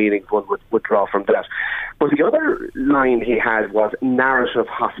one of the meanings one would draw from that. But the other line he had was narrative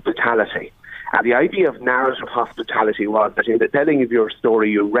hospitality. And the idea of narrative hospitality was that in the telling of your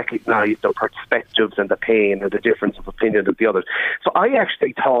story, you recognise the perspectives and the pain and the difference of opinion of the others. So I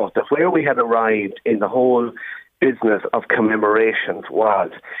actually thought that where we had arrived in the whole business of commemorations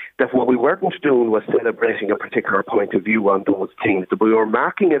was that what we weren't doing was celebrating a particular point of view on those things, that we were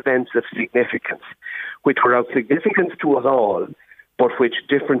marking events of significance, which were of significance to us all, but which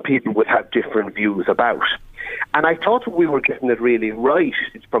different people would have different views about. And I thought we were getting it really right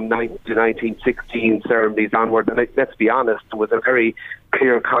from the 1916 ceremonies onward. And let's be honest, there was a very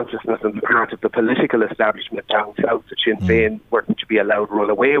clear consciousness on the part of the political establishment down south that Sinn Féin weren't to be allowed to run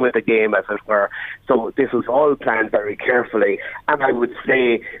away with the game, as it were. So this was all planned very carefully. And I would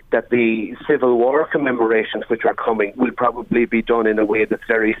say that the Civil War commemorations which are coming will probably be done in a way that's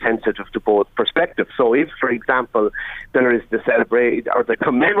very sensitive to both perspectives. So if, for example, there is the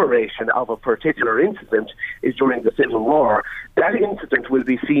commemoration of a particular incident is during the Civil War, that incident will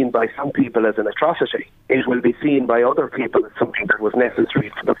be seen by some people as an atrocity. It will be seen by other people as something that was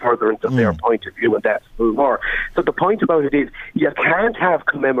necessary for the furtherance of their point of view in that Civil War. So the point about it is, you can't have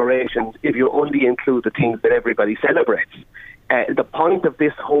commemorations if you only include the things that everybody celebrates. The point of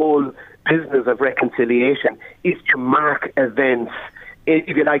this whole business of reconciliation is to mark events,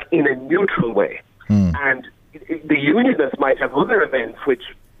 if you like, in a neutral way. And the Unionists might have other events which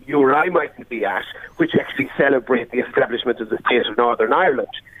you or I mightn't be at, which actually celebrate the establishment of the state of Northern Ireland.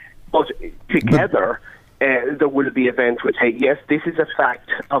 But together, there will be events which say, yes, this is a fact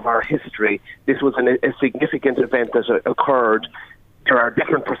of our history. This was a significant event that occurred. There are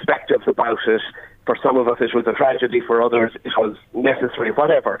different perspectives about it. For some of us, it was a tragedy. For others, it was necessary,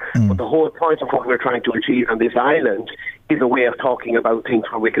 whatever. But the whole point of what we're trying to achieve on this island is a way of talking about things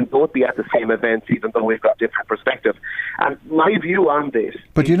where we can both be at the same events, even though we've got different perspectives. And my view on this...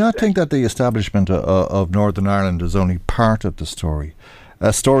 But do you not think that the establishment of Northern Ireland is only part of the story?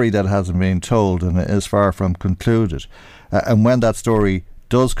 A story that hasn't been told and is far from concluded. And when that story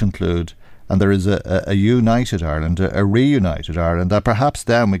does conclude, and there is a united Ireland, a reunited Ireland, that perhaps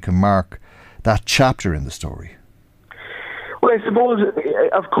then we can mark that chapter in the story. Well, I suppose,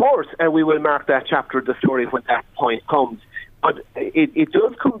 of course, we will mark that chapter of the story when that point comes. But it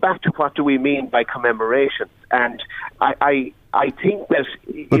does come back to what do we mean by commemoration. And I think that...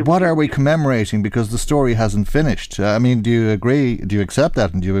 But what are we commemorating? Because the story hasn't finished. I mean, do you agree? Do you accept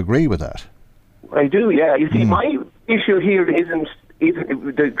that, and do you agree with that? I do, yeah. You see, my issue here isn't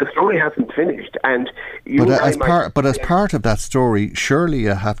the story hasn't finished. And as part of that story, surely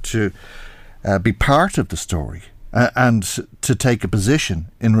you have to be part of the story and to take a position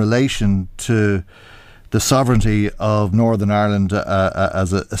in relation to the sovereignty of Northern Ireland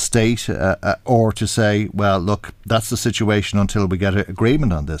as a state, or to say, well, look, that's the situation until we get an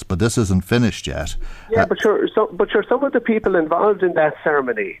agreement on this, but this isn't finished yet. Yeah, but sure, some of the people involved in that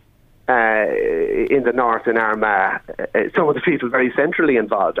ceremony in the north, in Armagh, some of the people very centrally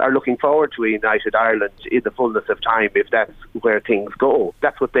involved are looking forward to a united Ireland in the fullness of time, if that's where things go.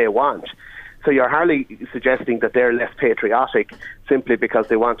 That's what they want. So you're hardly suggesting that they're less patriotic simply because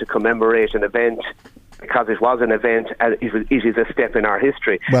they want to commemorate an event, because it was an event and it is a step in our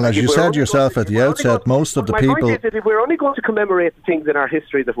history. Well, as you said yourself at the outset, most of the people... My point is that if we're only going to commemorate the things in our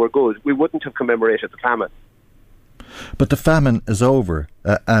history that were good, we wouldn't have commemorated the famine. But the famine is over,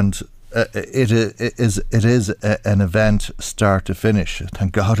 and it is an event start to finish.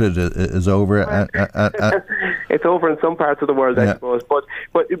 Thank God it is over. It's over in some parts of the world, I suppose. But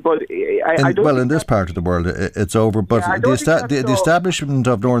I don't. Well, in this part of the world, it's over. But the establishment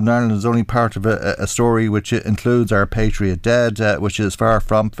of Northern Ireland is only part of a story which includes our patriot dead, which is far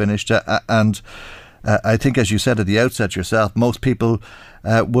from finished. And I think, as you said at the outset yourself, most people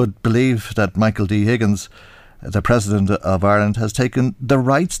would believe that Michael D. Higgins, the President of Ireland, has taken the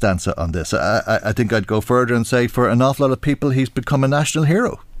right stance on this. I think I'd go further and say for an awful lot of people he's become a national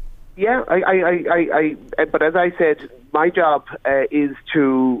hero. Yeah, but as I said, my job is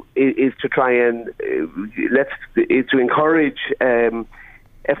to try and to encourage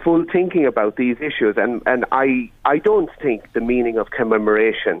a full thinking about these issues, and I don't think the meaning of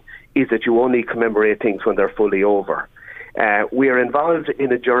commemoration is that you only commemorate things when they're fully over. We are involved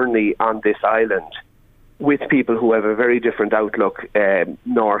in a journey on this island with people who have a very different outlook,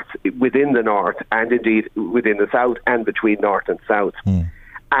 within the north, and indeed within the south, and between north and south.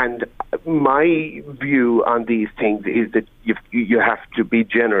 And my view on these things is that you have to be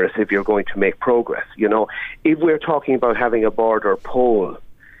generous if you're going to make progress. You know, if we're talking about having a border poll,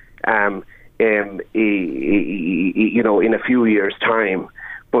 in a few years' time,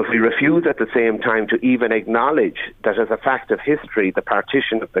 but we refuse at the same time to even acknowledge that as a fact of history, the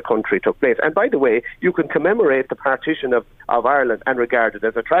partition of the country took place. And by the way, you can commemorate the partition of Ireland and regard it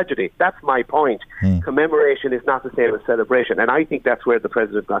as a tragedy. That's my point. Commemoration is not the same as celebration. And I think that's where the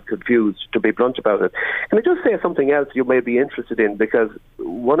President got confused, to be blunt about it. Can I just say something else you may be interested in? Because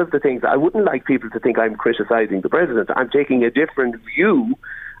one of the things, I wouldn't like people to think I'm criticising the President. I'm taking a different view.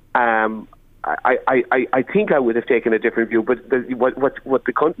 I think I would have taken a different view, but what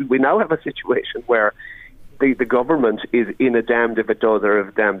the country, we now have a situation where the government is in a damned if it does or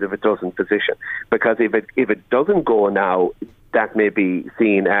a damned if it doesn't position. Because if it doesn't go now, that may be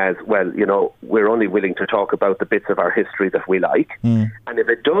seen as, well, you know, we're only willing to talk about the bits of our history that we like. And if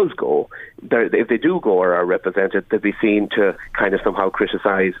it does go, if they do go or are represented, they'll be seen to kind of somehow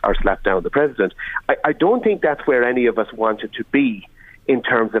criticise or slap down the President. I don't think that's where any of us wanted to be in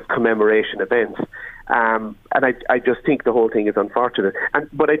terms of commemoration events. And I just think the whole thing is unfortunate.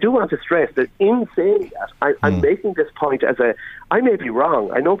 But I do want to stress that in saying that, I'm making this point I may be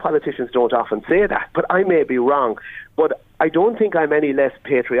wrong. I know politicians don't often say that, but I may be wrong. But I don't think I'm any less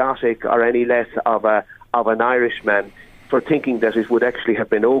patriotic or any less of an Irishman for thinking that it would actually have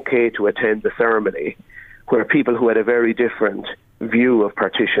been okay to attend the ceremony where people who had a very different view of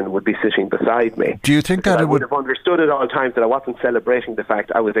partition would be sitting beside me. Do you think that I would have understood at all times that I wasn't celebrating the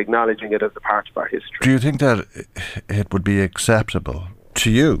fact, I was acknowledging it as a part of our history. Do you think that it would be acceptable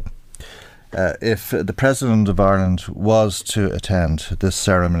to you if the President of Ireland was to attend this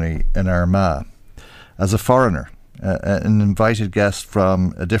ceremony in Armagh as a foreigner, an invited guest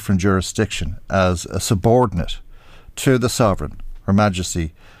from a different jurisdiction, as a subordinate to the Sovereign, Her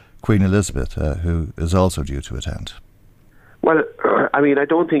Majesty Queen Elizabeth, who is also due to attend? Well, I mean, I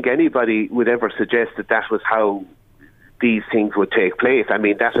don't think anybody would ever suggest that was how these things would take place. I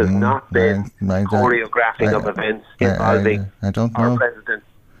mean, that has not been choreographing of events involving our President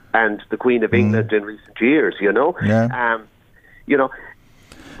and the Queen of England in recent years, you know. You know.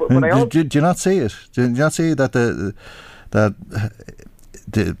 But do you not see it? Do you not see that the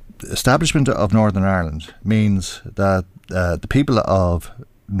establishment of Northern Ireland means that the people of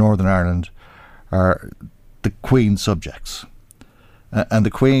Northern Ireland are the Queen's subjects, and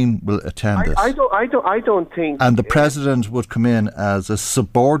the Queen will attend this. I don't think. And the President would come in as a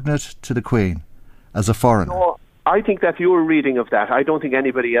subordinate to the Queen, as a foreigner. No, I think that's your reading of that. I don't think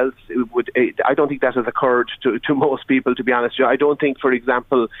anybody else would. I don't think that has occurred to most people, to be honest. I don't think, for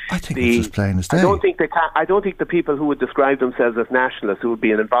example, I think it's as plain as day. I don't think the people who would describe themselves as nationalists, who would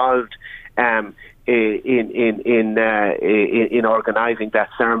be involved in organising that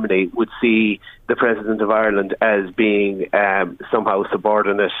ceremony, would see the President of Ireland as being somehow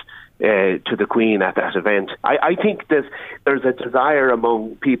subordinate to the Queen at that event. I think there's a desire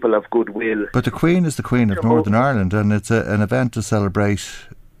among people of goodwill. But the Queen is the Queen of Northern Ireland, and it's an event to celebrate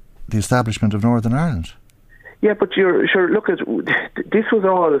the establishment of Northern Ireland. Yeah, but look at this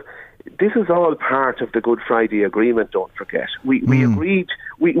is all part of the Good Friday Agreement, don't forget. We agreed,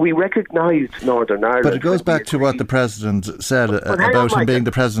 we recognised Northern Ireland. But it goes back to what the President said about him being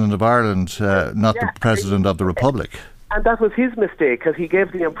the President of Ireland, not the President of the Republic. And that was his mistake, because he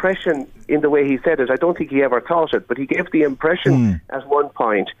gave the impression in the way he said it. I don't think he ever thought it, but he gave the impression at one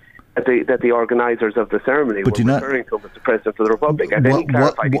point that the organisers of the ceremony were referring to him as the President of the Republic. And then he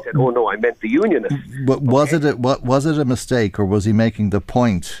clarified, he said, "Oh no, I meant the Unionists." But was it a mistake, or was he making the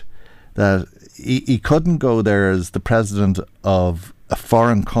point that he couldn't go there as the President of a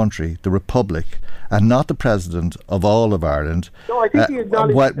foreign country, the Republic, and not the President of all of Ireland? No, I think he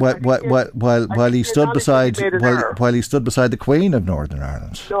acknowledged while he stood beside the Queen of Northern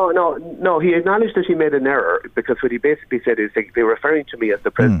Ireland. No. He acknowledged that he made an error, because what he basically said is they're referring to me as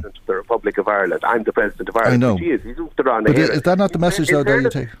the President of the Republic of Ireland. I'm the President of Ireland. I know. He's moved around. But is that not the message though that you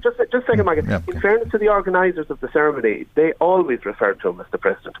take? Just a second, Michael. Yeah, okay. In fairness to the organisers of the ceremony, they always referred to him as the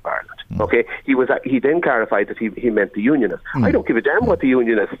President of Ireland. Okay, he then clarified that he meant the Unionists. I don't give a damn what the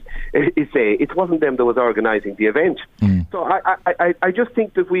Unionists say. It wasn't them that was organising the event. So I just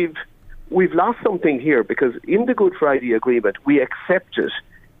think that we've lost something here, because in the Good Friday Agreement we accepted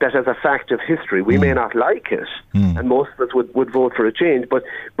that as a fact of history. We may not like it, and most of us would vote for a change, but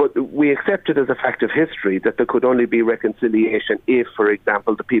we accept it as a fact of history that there could only be reconciliation if, for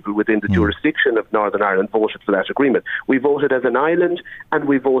example, the people within the jurisdiction of Northern Ireland voted for that agreement. We voted as an island, and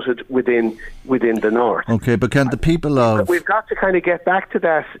we voted within the North. Okay, but can the people of... We've got to kind of get back to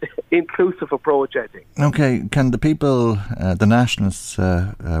that inclusive approach, I think. Okay, can the people, the nationalists,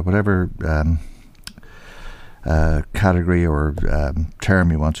 whatever... category or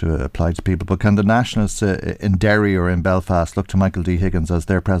term you want to apply to people, but can the nationalists in Derry or in Belfast look to Michael D. Higgins as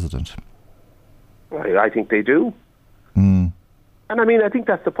their president? I think they do. And I mean, I think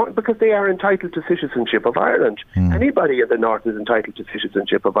that's the point, because they are entitled to citizenship of Ireland. Anybody in the North is entitled to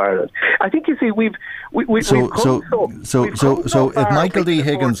citizenship of Ireland. I think, you see, if Michael D.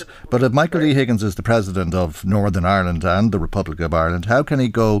 Higgins, but if Michael D. Higgins is the president of Northern Ireland and the Republic of Ireland, how can he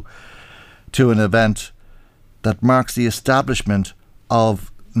go to an event that marks the establishment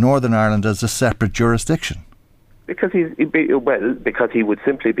of Northern Ireland as a separate jurisdiction? Because he would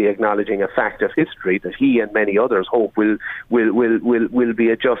simply be acknowledging a fact of history that he and many others hope will be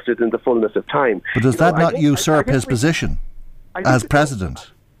adjusted in the fullness of time. But does that not usurp his position as president?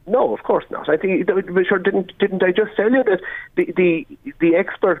 No, of course not. I think, didn't I just tell you that the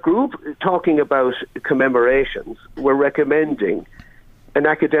expert group talking about commemorations were recommending an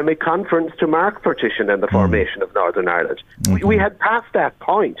academic conference to mark partition and the formation of Northern Ireland. We had passed that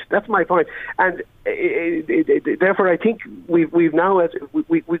point. That's my point. And therefore, I think we've now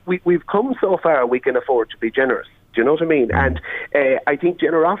we've come so far we can afford to be generous. Do you know what I mean? And I think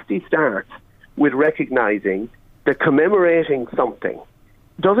generosity starts with recognising that commemorating something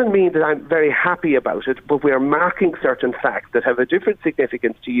doesn't mean that I'm very happy about it, but we are marking certain facts that have a different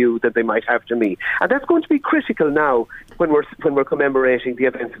significance to you than they might have to me. And that's going to be critical now when we're commemorating the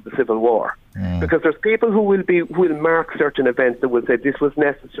events of the Civil War. Because there's people who will mark certain events that will say this was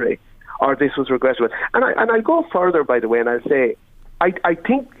necessary or this was regrettable. And I'll go further, by the way, and I'll say I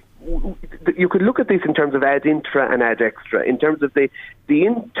think you could look at this in terms of ad intra and ad extra. In terms of the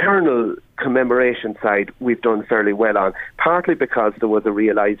internal commemoration side, we've done fairly well on, partly because there was a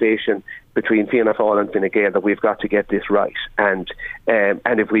realisation between Fianna Fáil and Fine Gael that we've got to get this right, and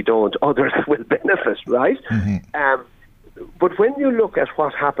if we don't, others will benefit, right? But when you look at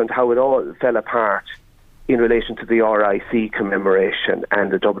what happened, how it all fell apart in relation to the RIC commemoration and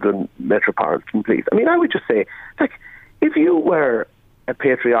the Dublin Metropolitan Police, I mean, I would just say, like, if you were a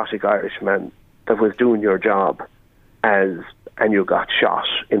patriotic Irishman that was doing your job and you got shot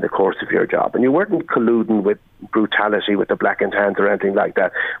in the course of your job, and you weren't colluding with brutality with the blackened hands or anything like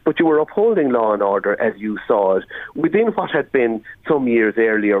that, but you were upholding law and order as you saw it within what had been some years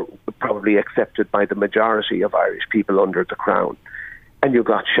earlier probably accepted by the majority of Irish people under the Crown, and you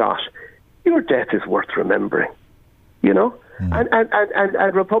got shot, your death is worth remembering, you know?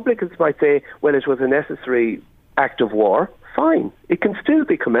 And Republicans might say, well, it was a necessary act of war. Fine, it can still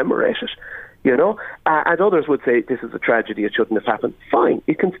be commemorated, you know, and others would say this is a tragedy, it shouldn't have happened. Fine,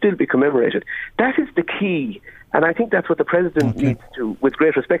 it can still be commemorated. That is the key, and I think that's what the President needs to, with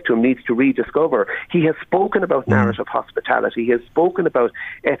great respect to him, needs to rediscover. He has spoken about narrative hospitality, he has spoken about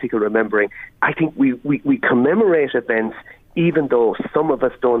ethical remembering. I think we commemorate events even though some of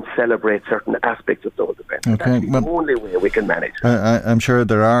us don't celebrate certain aspects of those events. Okay. That's the only way we can manage it. I'm sure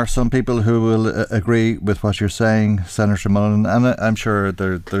there are some people who will agree with what you're saying, Senator Mullen, and I'm sure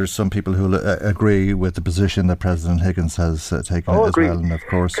there's some people who will agree with the position that President Higgins has taken as agreed. well. And of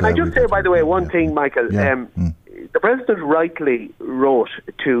course, can I just say, by the way, one thing, Michael? The President rightly wrote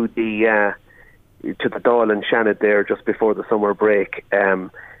to the Dáil and Shannon there just before the summer break,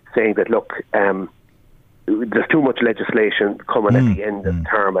 saying that, look, there's too much legislation coming at the end of the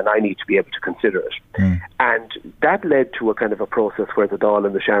term, and I need to be able to consider it. And that led to a kind of a process where the Dáil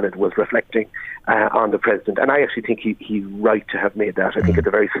and the Shannon was reflecting on the President. And I actually think he's right to have made that. I think it's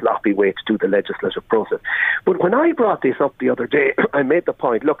a very sloppy way to do the legislative process. But when I brought this up the other day, I made the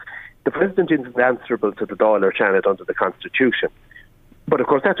point, look, the President isn't answerable to the Dáil or Shannon under the Constitution. But of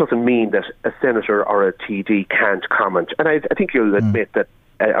course, that doesn't mean that a senator or a TD can't comment. And I think you'll admit that,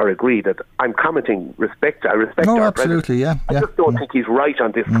 or agree that I'm commenting I respect our absolutely, President. I just don't think he's right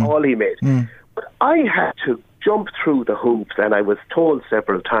on this call he made. But I had to jump through the hoops, and I was told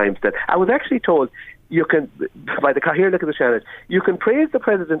several times that I was actually told you can, by the here look at the Shannon, you can praise the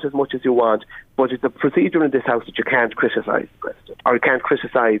President as much as you want, but it's the procedure in this House that you can't criticise the President, or you can't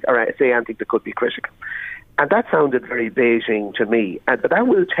criticise or say anything that could be critical. And that sounded very Beijing to me. But I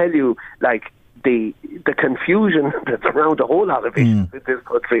will tell you, like, the confusion that's around a whole lot of issues in this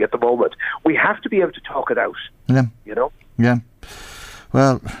country at the moment. We have to be able to talk it out. Yeah. You know? Yeah.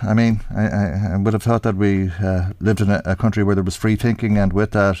 Well, I mean, I would have thought that we lived in a country where there was free thinking, and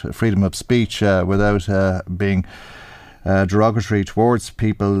with that, freedom of speech, without being derogatory towards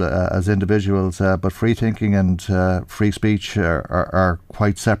people as individuals. But free thinking and free speech are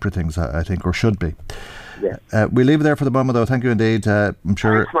quite separate things, I think, or should be. Yeah. We'll leave it there for the moment, though. Thank you indeed. I'm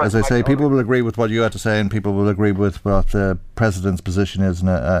sure, as I say, people will agree with what you had to say, and people will agree with what the President's position is, and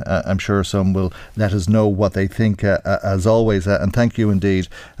I'm sure some will let us know what they think, as always. And thank you indeed,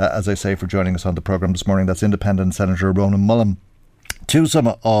 as I say, for joining us on the programme this morning. That's Independent Senator Ronan Mullen. To some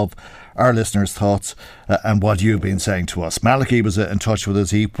of our listeners' thoughts and what you've been saying to us. Malachy was in touch with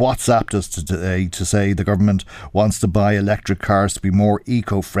us. He WhatsApped us today to say the government wants to buy electric cars to be more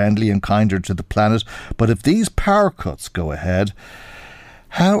eco-friendly and kinder to the planet. But if these power cuts go ahead,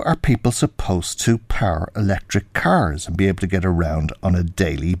 how are people supposed to power electric cars and be able to get around on a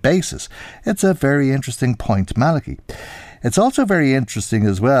daily basis? It's a very interesting point, Malachy. It's also very interesting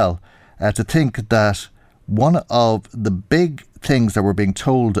as well to think that one of the big things that we're being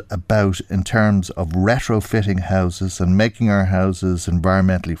told about in terms of retrofitting houses and making our houses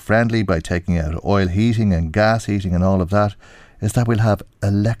environmentally friendly by taking out oil heating and gas heating and all of that is that we'll have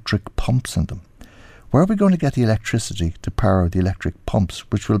electric pumps in them. Where are we going to get the electricity to power the electric pumps,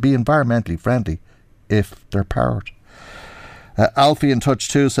 which will be environmentally friendly if they're powered? Alfie in touch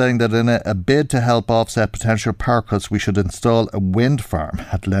too, saying that in a bid to help offset potential power cuts, we should install a wind farm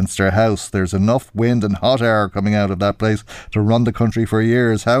at Leinster House. There's enough wind and hot air coming out of that place to run the country for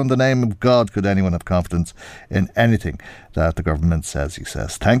years. How in the name of God could anyone have confidence in anything that the government says, he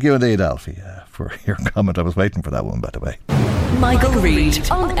says. Thank you indeed, Alfie, for your comment. I was waiting for that one, by the way. Michael Reid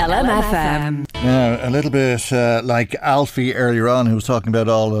on LMFM. Now, a little bit like Alfie earlier on, who was talking about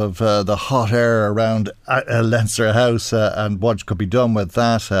all of the hot air around Leinster House and what could be done with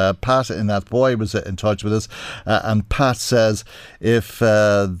that. Pat in that boy was in touch with us, and Pat says if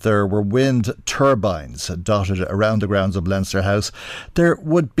there were wind turbines dotted around the grounds of Leinster House, there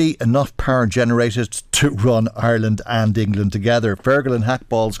would be enough power generated to run Ireland and England together. Fergal in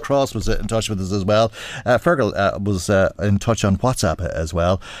Hackballs Cross was in touch with us as well. Fergal was in touch on WhatsApp as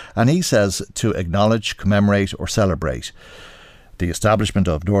well, and he says to acknowledge, commemorate or celebrate the establishment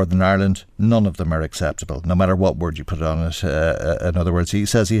of Northern Ireland, none of them are acceptable, no matter what word you put on it. In other words, he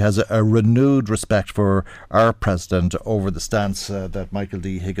says he has a renewed respect for our President over the stance that Michael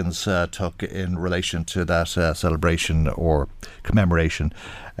D. Higgins took in relation to that celebration or commemoration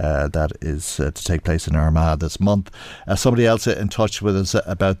that is to take place in Armagh this month. Somebody else in touch with us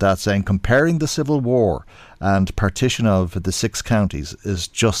about that, saying comparing the Civil War and partition of the 6 counties is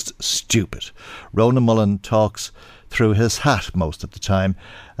just stupid. Ronan Mullen talks through his hat most of the time,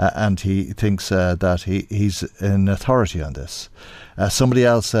 and he thinks that he's in authority on this. Somebody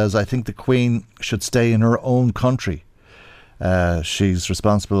else says, I think the Queen should stay in her own country. She's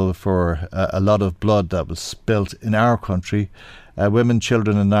responsible for a lot of blood that was spilt in our country. Women,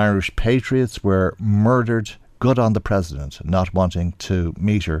 children and Irish patriots were murdered. Good on the President not wanting to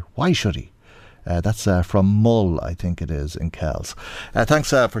meet her. Why should he? That's from Mull, I think it is, in Kells.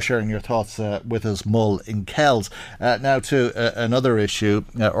 Thanks for sharing your thoughts with us, Mull, in Kells. Now to another issue,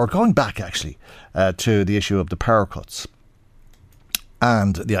 or going back actually to the issue of the power cuts.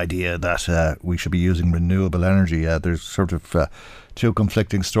 and the idea that we should be using renewable energy. There's sort of two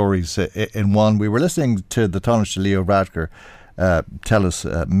conflicting stories in one. We were listening to the Taoiseach Leo Varadkar tell us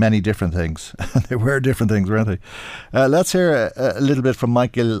many different things. They were different things, weren't they? Let's hear a little bit from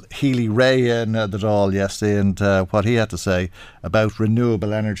Michael Healy-Rae in the Dáil yesterday and what he had to say about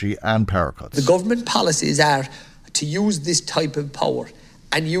renewable energy and power cuts. The government policies are to use this type of power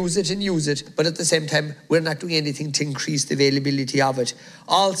and use it, but at the same time, we're not doing anything to increase the availability of it.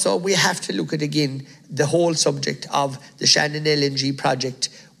 Also, we have to look at, again, the whole subject of the Shannon LNG project,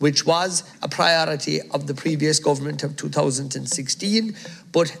 which was a priority of the previous government of 2016,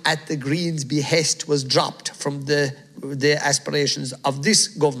 but at the Greens' behest was dropped from the aspirations of this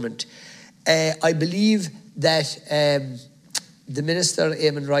government. I believe that the Minister,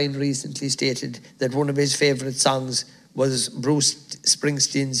 Eamon Ryan, recently stated that one of his favourite songs was Bruce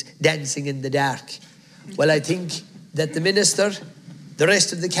Springsteen's Dancing in the Dark. Well, I think that the Minister, the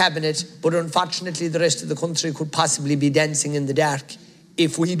rest of the Cabinet, but unfortunately the rest of the country could possibly be dancing in the dark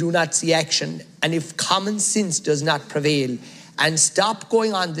if we do not see action and if common sense does not prevail and stop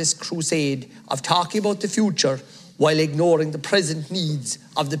going on this crusade of talking about the future while ignoring the present needs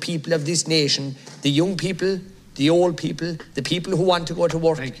of the people of this nation, the young people, the old people, the people who want to go to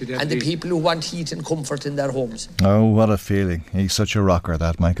work, and the people who want heat and comfort in their homes. Oh, what a feeling. He's such a rocker,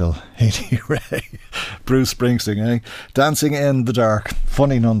 that Michael Healy-Rae. Bruce Springsteen, eh? Dancing in the dark.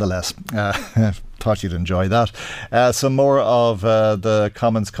 Funny nonetheless. Thought you'd enjoy that. Some more of the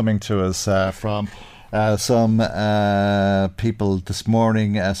comments coming to us from some people this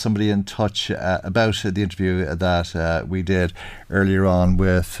morning. Somebody in touch about the interview that we did earlier on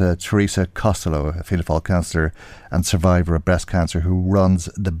with Teresa Costello, a Fianna Fáil councillor and survivor of breast cancer, who runs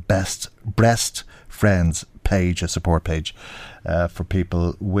the Best Breast Friends page, a support page for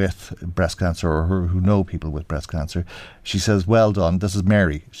people with breast cancer or who know people with breast cancer. She says, well done. This is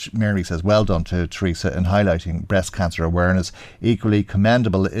Mary. Mary says, well done to Teresa in highlighting breast cancer awareness. Equally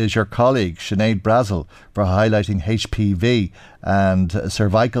commendable is your colleague Sinead Brazel for highlighting HPV and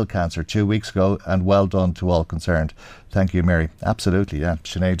cervical cancer 2 weeks ago, and well done to all concerned. Thank you, Mary. Absolutely, yeah.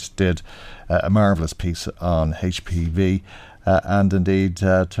 Sinead did a marvellous piece on HPV and indeed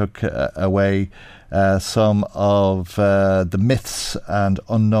took away some of the myths and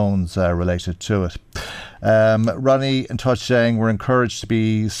unknowns related to it. Ronnie in touch saying we're encouraged to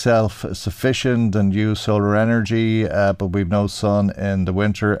be self-sufficient and use solar energy, but we've no sun in the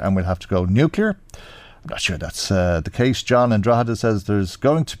winter and we'll have to go nuclear. I'm not sure that's the case. John in Drogheda says there's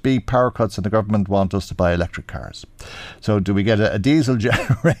going to be power cuts and the government want us to buy electric cars. So do we get a diesel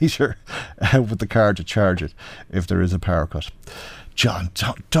generator with the car to charge it if there is a power cut? John,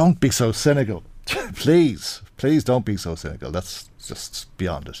 don't be so cynical. Please don't be so cynical. That's just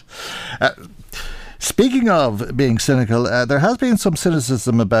beyond it. Speaking of being cynical, there has been some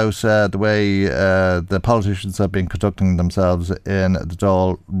cynicism about the way the politicians have been conducting themselves in the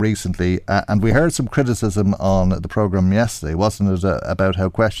Dáil recently, and we heard some criticism on the programme yesterday, wasn't it, about how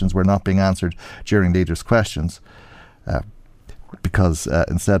questions were not being answered during leaders' questions, because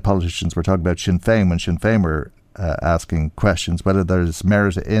instead politicians were talking about Sinn Féin when Sinn Féin were asking questions, whether there's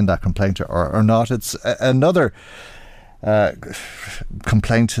merit in that complaint or not. It's another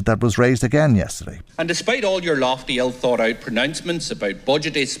complaint that was raised again yesterday. And despite all your lofty, ill-thought-out pronouncements about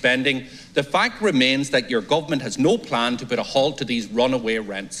budgetary spending, the fact remains that your government has no plan to put a halt to these runaway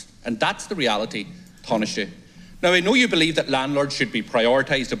rents. And that's the reality, Taoiseach. Now, I know you believe that landlords should be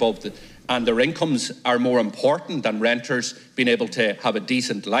prioritised above and their incomes are more important than renters being able to have a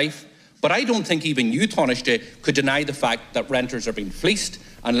decent life. But I don't think even you, Taoiseach, could deny the fact that renters are being fleeced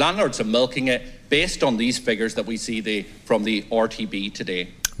and landlords are milking it based on these figures that we see from the RTB today.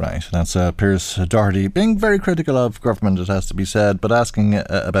 Right, that's Pearse Doherty being very critical of government, it has to be said, but asking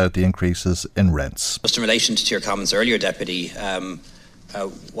about the increases in rents. Just in relation to your comments earlier, Deputy,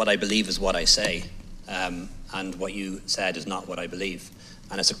 what I believe is what I say, and what you said is not what I believe.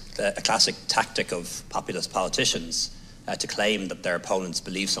 And it's a classic tactic of populist politicians to claim that their opponents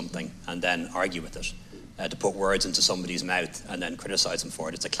believe something and then argue with it, to put words into somebody's mouth and then criticise them for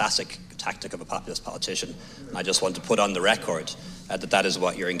it. It's a classic tactic of a populist politician. And I just want to put on the record that is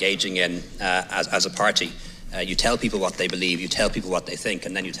what you're engaging in as a party. You tell people what they believe, you tell people what they think,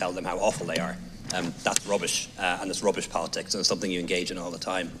 and then you tell them how awful they are. That's rubbish, and it's rubbish politics, and it's something you engage in all the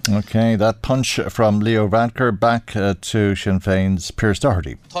time. OK, that punch from Leo Varadkar. Back to Sinn Féin's Pearse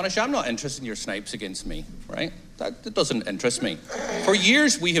Doherty. Taoiseach, I'm not interested in your snipes against me, right? That doesn't interest me. For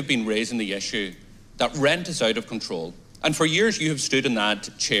years we have been raising the issue that rent is out of control, and for years you have stood in that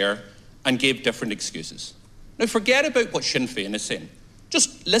chair and gave different excuses. Now forget about what Sinn Féin is saying.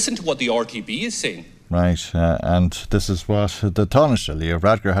 Just listen to what the RTB is saying. Right, and this is what the Taoiseach, Leo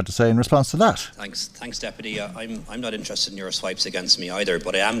Varadkar, had to say in response to that. Thanks, Deputy. I'm not interested in your swipes against me either,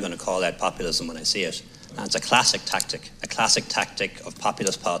 but I am going to call out populism when I see it. And it's a classic tactic of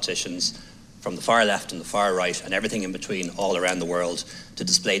populist politicians from the far left and the far right and everything in between all around the world to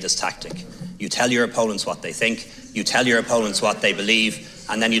display this tactic. You tell your opponents what they think, you tell your opponents what they believe,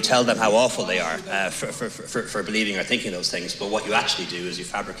 and then you tell them how awful they are for believing or thinking those things. But what you actually do is you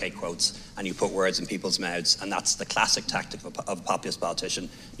fabricate quotes and you put words in people's mouths, and that's the classic tactic of a populist politician.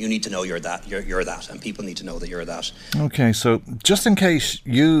 You need to know you're that, and people need to know that you're that. Okay, so just in case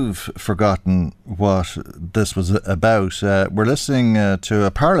you've forgotten what this was about, we're listening to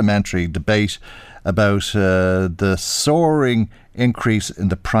a parliamentary debate about the soaring increase in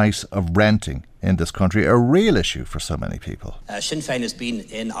the price of renting in this country, a real issue for so many people. Sinn Féin has been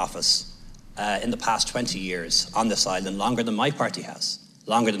in office in the past 20 years on this island longer than my party has,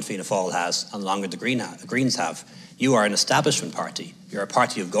 longer than Fianna Fáil has, and longer than the Greens have. You are an establishment party. You're a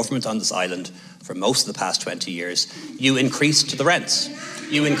party of government on this island for most of the past 20 years. You increased the rents.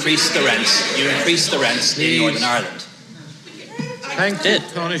 You increased the rents in Northern Ireland. Thank you,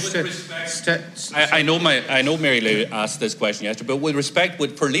 Taoiseach. I know Mary Lou asked this question yesterday, but with respect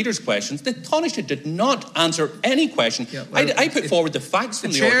for leaders' questions, the Taoiseach did not answer any question. Yeah, well, I put forward the facts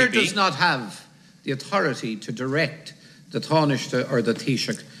from the RTB. The Chair does not have the authority to direct the Taoiseach or the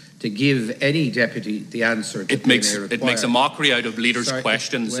Taoiseach to give any deputy the answer that it makes a mockery out of leaders'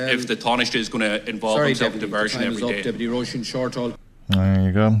 questions if the Taoiseach is going to involve himself in diversion every day. Deputy Roisin Shortall. There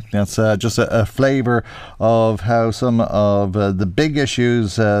you go. That's just a flavour of how some of the big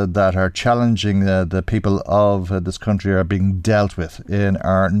issues that are challenging the people of this country are being dealt with in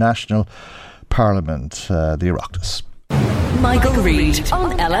our national parliament, the Oireachtas. Michael Reid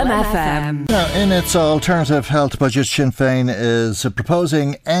on LMFM. Now, in its alternative health budget, Sinn Féin is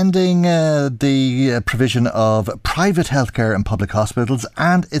proposing ending the provision of private healthcare in public hospitals,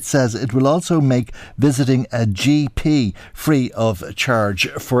 and it says it will also make visiting a GP free of charge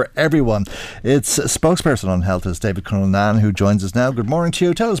for everyone. Its spokesperson on health is David Cullinane, who joins us now. Good morning to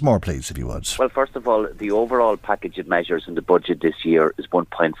you. Tell us more, please, if you would. Well, first of all, the overall package of measures in the budget this year is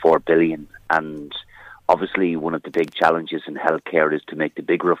 1.4 billion, and obviously, one of the big challenges in healthcare is to make the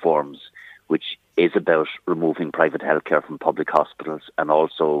big reforms, which is about removing private healthcare from public hospitals and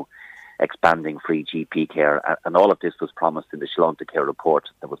also expanding free GP care. And all of this was promised in the Sláinte Care report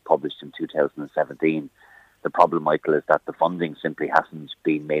that was published in 2017. The problem, Michael, is that the funding simply hasn't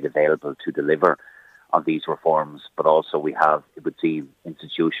been made available to deliver on these reforms. But also we have, it would seem,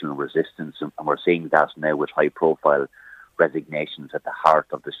 institutional resistance. And we're seeing that now with high-profile resignations at the heart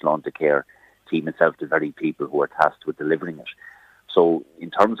of the Sláinte Care team itself, the very people who are tasked with delivering it. So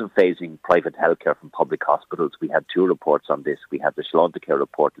in terms of phasing private healthcare from public hospitals, we had two reports on this. We had the Sláinte Care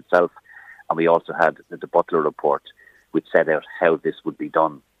report itself, and we also had the Butler report, which set out how this would be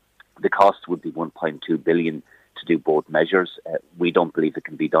done. The cost would be 1.2 billion to do both measures. We don't believe it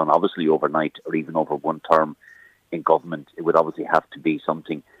can be done, obviously, overnight or even over one term in government. It would obviously have to be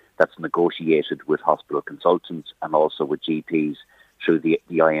something that's negotiated with hospital consultants and also with GPs through the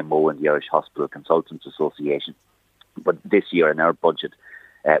IMO and the Irish Hospital Consultants Association. But this year in our budget,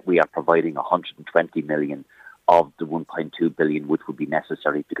 we are providing 120 million of the 1.2 billion, which would be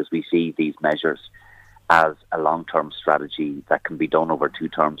necessary, because we see these measures as a long-term strategy that can be done over two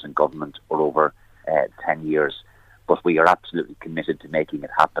terms in government or over 10 years. But we are absolutely committed to making it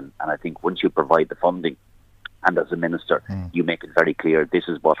happen. And I think once you provide the funding, and as a minister, you make it very clear this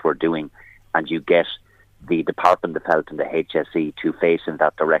is what we're doing, and you get the Department of Health and the HSE to face in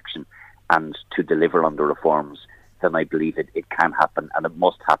that direction and to deliver on the reforms, then I believe it can happen, and it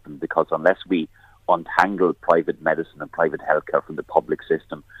must happen, because unless we untangle private medicine and private healthcare from the public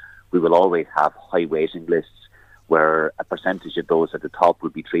system, we will always have high waiting lists where a percentage of those at the top will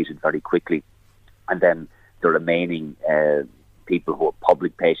be treated very quickly, and then the remaining people who are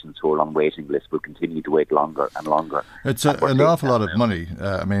public patients who are on waiting lists will continue to wait longer and longer. It's an awful lot of money.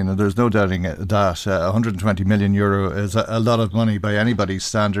 I mean, there's no doubting that 120 million euro is a lot of money by anybody's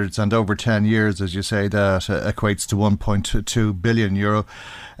standards, and over 10 years, as you say, that equates to 1.2 billion euro.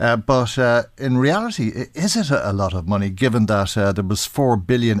 But in reality, is it a lot of money, given that there was 4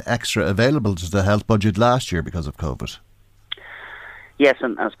 billion extra available to the health budget last year because of COVID? Yes,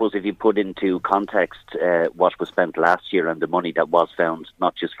 and I suppose if you put into context what was spent last year and the money that was found,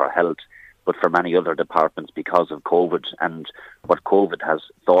 not just for health, but for many other departments because of COVID, and what COVID has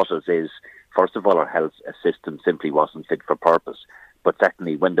taught us is, first of all, our health system simply wasn't fit for purpose. But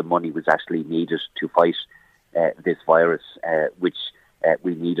secondly, when the money was actually needed to fight this virus, which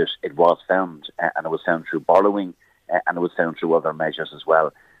we needed, it was found, and it was found through borrowing, and it was found through other measures as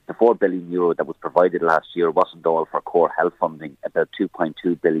well. the €4 billion that was provided last year wasn't all for core health funding. About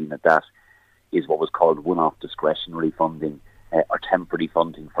 2.2 billion of that is what was called one-off discretionary funding or temporary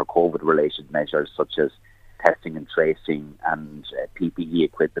funding for COVID-related measures such as testing and tracing and PPE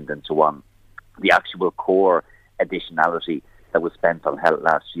equipment and so on. The actual core additionality that was spent on health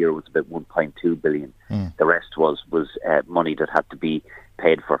last year was about 1.2 billion. The rest was money that had to be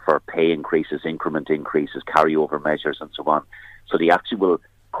paid for pay increases, increment increases, carryover measures and so on. So the actual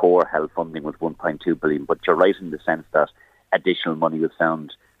core health funding was 1.2 billion. But you're right in the sense that additional money was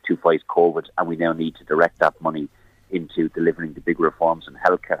found to fight COVID, and we now need to direct that money into delivering the big reforms in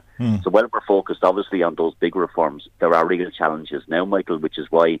healthcare. So while we're focused obviously on those big reforms, there are real challenges now, Michael, which is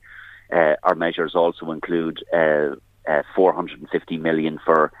why our measures also include 450 million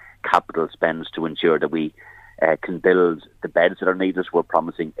for capital spends to ensure that we can build the beds that are needed. We're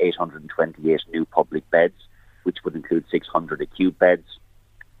promising 828 new public beds, which would include 600 acute beds,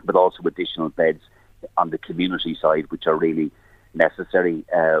 but also additional beds on the community side, which are really necessary.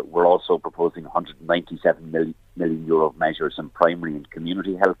 We're also proposing 197 million euro measures in primary and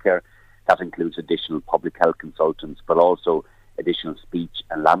community healthcare. That includes additional public health consultants, but also additional speech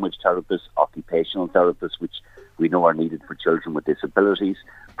and language therapists, occupational therapists, which we know are needed for children with disabilities,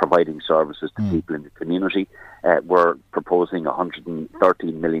 providing services to people in the community. We're proposing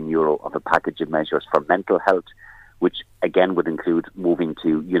 113 million euro of a package of measures for mental health, which again would include moving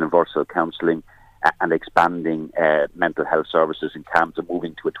to universal counselling and expanding mental health services in camps and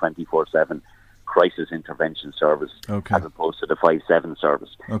moving to a 24/7 crisis intervention service as opposed to the 5/7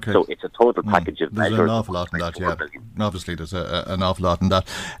 service. So it's a total package of measures. There's an awful lot in that, yeah. Obviously, there's an awful lot in that.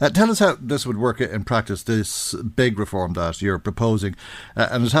 Tell us how this would work in practice, this big reform that you're proposing.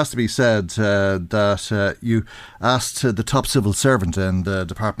 And it has to be said that you asked the top civil servant in the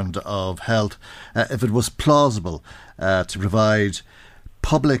Department of Health if it was plausible to provide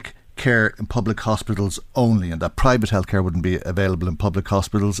public care in public hospitals only, and that private healthcare wouldn't be available in public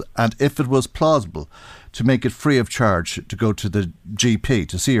hospitals, and if it was plausible to make it free of charge to go to the GP,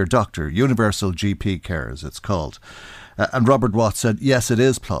 to see your doctor, universal GP care as it's called. And Robert Watts said, yes, it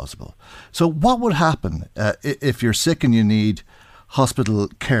is plausible. So what would happen if you're sick and you need hospital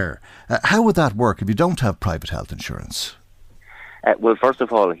care? How would that work if you don't have private health insurance? Well, first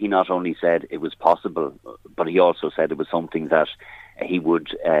of all, he not only said it was possible, but he also said it was something that he would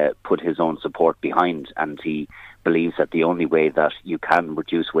put his own support behind, and he believes that the only way that you can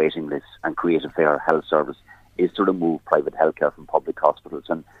reduce waiting lists and create a fair health service is to remove private healthcare from public hospitals.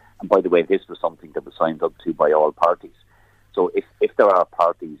 And by the way, this was something that was signed up to by all parties. So if there are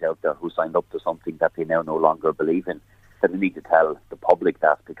parties out there who signed up to something that they now no longer believe in, then they need to tell the public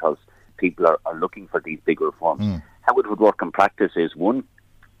that, because people are looking for these big reforms. How it would work in practice is, one,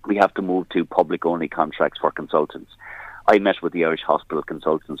 we have to move to public-only contracts for consultants. I met with the Irish Hospital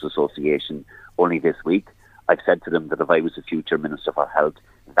Consultants Association only this week. I've said to them that if I was the future Minister for Health,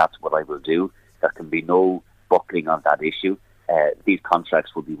 that's what I will do. There can be no buckling on that issue. These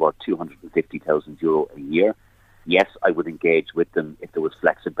contracts will be worth €250,000 a year. Yes, I would engage with them if there was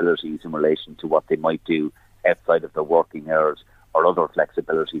flexibilities in relation to what they might do outside of their working hours or other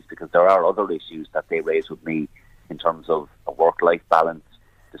flexibilities, because there are other issues that they raise with me in terms of a work-life balance,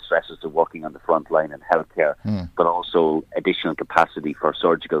 the stresses of working on the front line in healthcare, but also additional capacity for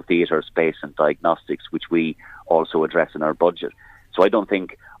surgical theatre space and diagnostics, which we also address in our budget. So I don't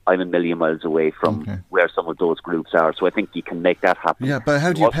think I'm a million miles away from where some of those groups are. So I think you can make that happen. Yeah, but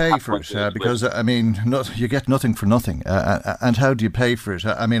how do you pay for it? Because, I mean, you get nothing for nothing. And how do you pay for it?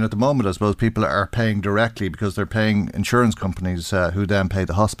 I mean, at the moment, I suppose people are paying directly because they're paying insurance companies who then pay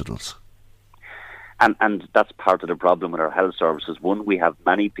the hospitals. And that's part of the problem with our health services. One, we have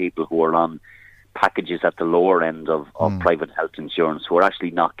many people who are on packages at the lower end of private health insurance who are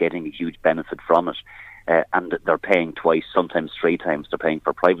actually not getting a huge benefit from it. And they're paying twice, sometimes three times. They're paying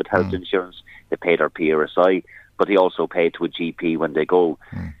for private health insurance, they pay their PRSI, but they also pay to a GP when they go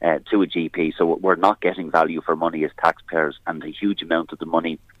to a GP. So we're not getting value for money as taxpayers, and a huge amount of the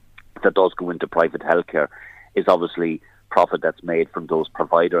money that does go into private healthcare is obviously profit that's made from those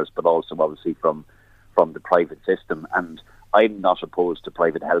providers, but also obviously from the private system. And I'm not opposed to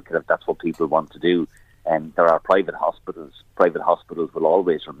private healthcare if that's what people want to do. And there are private hospitals. Private hospitals will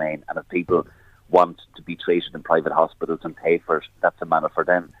always remain, and if people want to be treated in private hospitals and pay for it, that's a matter for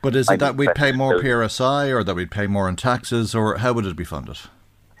them. But is it that we'd pay more PRSI, or that we'd pay more in taxes, or how would it be funded?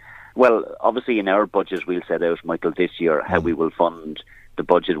 Well, obviously in our budget we'll set out, Michael, this year how we will fund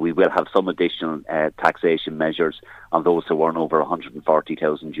the budget, we will have some additional taxation measures on those who earn over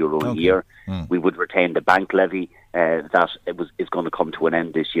 €140,000 a year. We would retain the bank levy that is going to come to an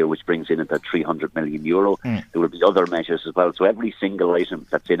end this year, which brings in about €300 million. There will be other measures as well. So every single item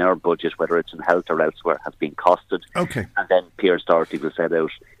that's in our budget, whether it's in health or elsewhere, has been costed. Okay. And then Piers Doherty will set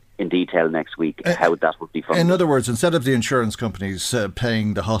out in detail next week how that would be funded. In other words, instead of the insurance companies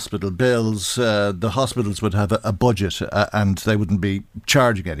paying the hospital bills, the hospitals would have a budget and they wouldn't be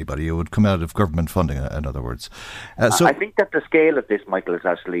charging anybody. It would come out of government funding, in other words. So I think that the scale of this, Michael, is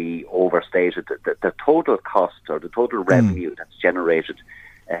actually overstated. The total cost or the total revenue that's generated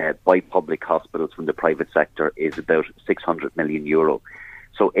by public hospitals from the private sector is about €600 million.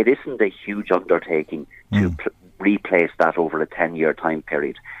 So it isn't a huge undertaking to replace that over a 10-year time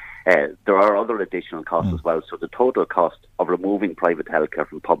period. There are other additional costs as well. So the total cost of removing private healthcare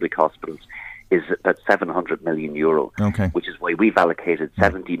from public hospitals is about €700 million, which is why we've allocated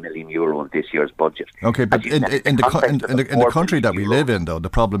 €70 million in this year's budget. Okay, but in the country that we live in, though, the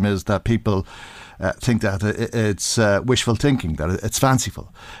problem is that people think that it's wishful thinking, that it's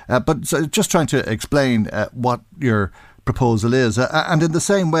fanciful. But so just trying to explain what your proposal is. And in the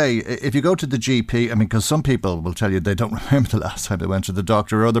same way, if you go to the GP, I mean, because some people will tell you they don't remember the last time they went to the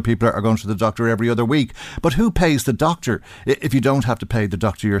doctor, or other people are going to the doctor every other week. But who pays the doctor if you don't have to pay the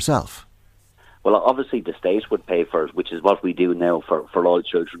doctor yourself? Well, obviously the state would pay for it, which is what we do now for all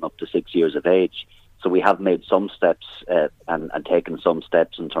children up to 6 years of age. So we have made some steps and taken some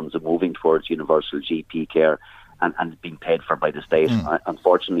steps in terms of moving towards universal GP care and being paid for by the state.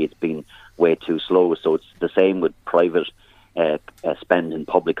 Unfortunately, it's been way too slow. So it's the same with private spend in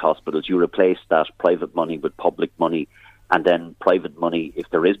public hospitals. You replace that private money with public money, and then private money, if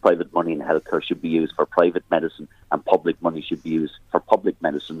there is private money in healthcare, should be used for private medicine, and public money should be used for public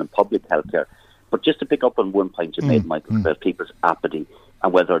medicine and public healthcare. But just to pick up on one point you made, Michael, about people's apathy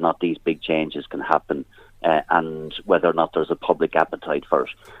and whether or not these big changes can happen and whether or not there's a public appetite for it.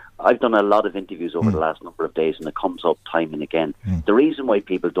 I've done a lot of interviews over the last number of days, and it comes up time and again. The reason why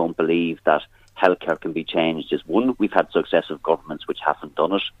people don't believe that healthcare can be changed is, one, we've had successive governments which haven't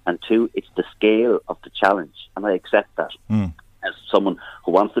done it, and two, it's the scale of the challenge, and I accept that. As someone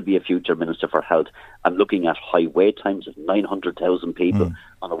who wants to be a future Minister for Health, I'm looking at high wait times of 900,000 people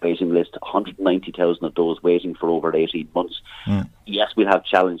on a waiting list, 190,000 of those waiting for over 18 months. Yes, we'll have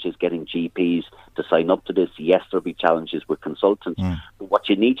challenges getting GPs to sign up to this. Yes, there'll be challenges with consultants. But what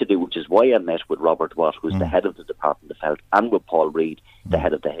you need to do, which is why I met with Robert Watt, who's the head of the Department of Health, and with Paul Reid, the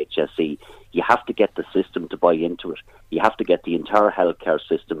head of the HSE, you have to get the system to buy into it. You have to get the entire healthcare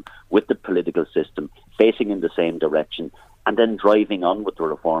system with the political system facing in the same direction, and then driving on with the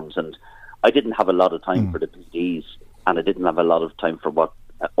reforms. And I didn't have a lot of time for the PDs, and I didn't have a lot of time for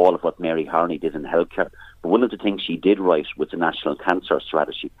all of what Mary Harney did in healthcare. But one of the things she did right was the National Cancer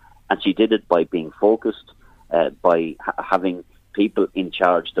Strategy, and she did it by being focused, by having people in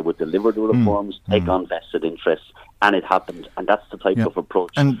charge that would deliver the reforms, take on vested interests, and it happened. And that's the type of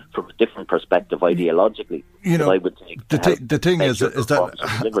approach from a different perspective ideologically that I would take. The thing is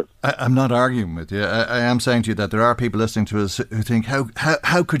that I'm not arguing with you. I am saying to you that there are people listening to us who think,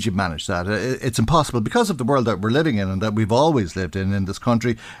 how could you manage that? It's impossible because of the world that we're living in and that we've always lived in this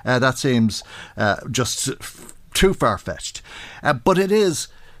country. That seems just too far-fetched. But it is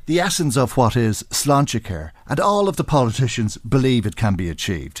the essence of what is Sláintecare, and all of the politicians believe it can be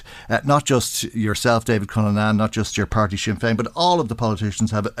achieved. Not just yourself, David Cullinane, not just your party Sinn Féin, but all of the politicians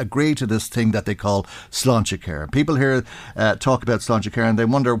have agreed to this thing that they call Sláintecare. People here talk about Sláintecare and they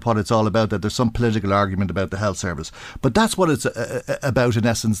wonder what it's all about, that there's some political argument about the health service. But that's what it's about in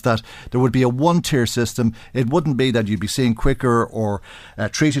essence, that there would be a one-tier system. It wouldn't be that you'd be seen quicker or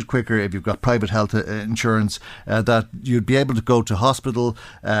treated quicker if you've got private health insurance, that you'd be able to go to hospital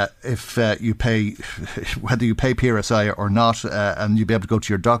if you pay, whether you pay PRSI or not, and you'd be able to go to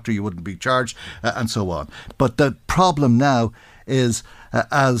your doctor, you wouldn't be charged, and so on. But the problem now is,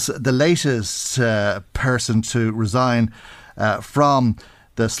 as the latest person to resign from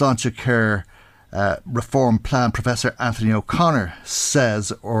the Sláintecare reform plan, Professor Anthony O'Connor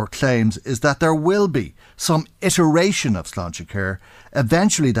says or claims, is that there will be some iteration of Sláintecare.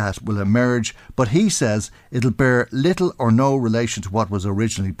 Eventually that will emerge, but he says it'll bear little or no relation to what was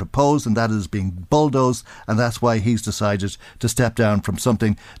originally proposed, and that is being bulldozed, and that's why he's decided to step down from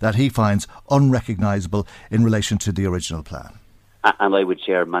something that he finds unrecognisable in relation to the original plan. And I would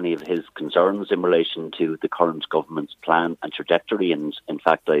share many of his concerns in relation to the current government's plan and trajectory. And in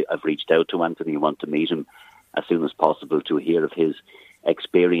fact, I've reached out to Anthony. I want to meet him as soon as possible to hear of his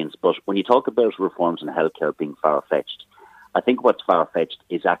experience. But when you talk about reforms in healthcare being far-fetched, I think what's far-fetched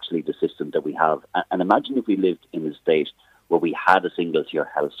is actually the system that we have. And imagine if we lived in a state where we had a single-tier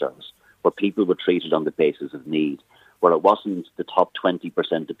health service, where people were treated on the basis of need, where it wasn't the top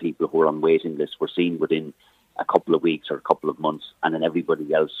 20% of people who were on waiting lists were seen within a couple of weeks or a couple of months, and then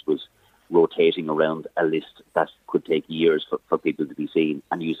everybody else was rotating around a list that could take years for people to be seen.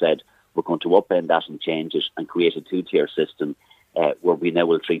 And you said, we're going to upend that and change it and create a two-tier system where we now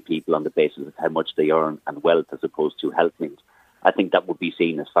will treat people on the basis of how much they earn and wealth as opposed to health needs. I think that would be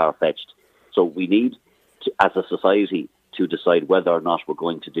seen as far-fetched. So we need, to, as a society, to decide whether or not we're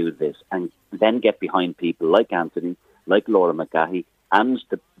going to do this, and then get behind people like Anthony, like Laura McGahey, and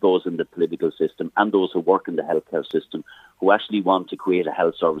those in the political system and those who work in the healthcare system who actually want to create a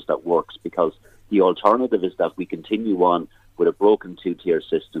health service that works, because the alternative is that we continue on with a broken two-tier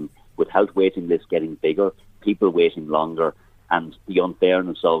system, with health waiting lists getting bigger, people waiting longer, and the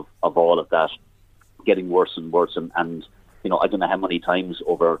unfairness of all of that getting worse and worse. And you know, I don't know how many times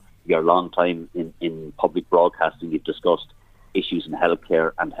over your long time in public broadcasting you've discussed issues in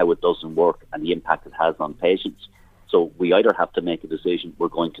healthcare and how it doesn't work and the impact it has on patients. So we either have to make a decision, we're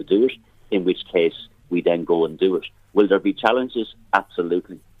going to do it, in which case we then go and do it. Will there be challenges?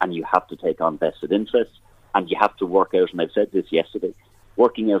 Absolutely. And you have to take on vested interests, and you have to work out, and I've said this yesterday,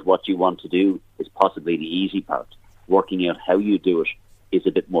 working out what you want to do is possibly the easy part. Working out how you do it is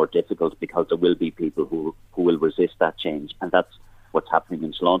a bit more difficult, because there will be people who will resist that change, and that's what's happening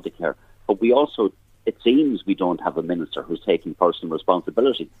in Sláintecare. But we also, it seems we don't have a minister who's taking personal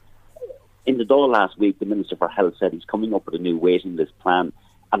responsibility. In the Dáil last week, the Minister for Health said he's coming up with a new waiting list plan,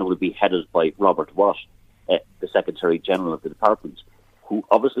 and it will be headed by Robert Watt, the Secretary-General of the Department, who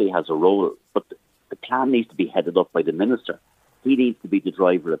obviously has a role, but the plan needs to be headed up by the Minister. He needs to be the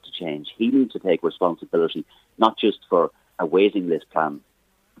driver of the change. He needs to take responsibility, not just for a waiting list plan,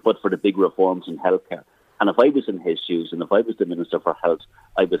 but for the big reforms in healthcare. And if I was in his shoes, and if I was the Minister for Health,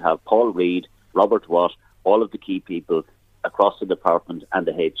 I would have Paul Reid, Robert Watt, all of the key people across the department and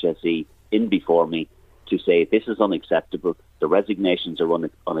the HSE in before me to say this is unacceptable, the resignations are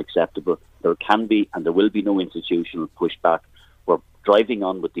unacceptable, there can be and there will be no institutional pushback. We're driving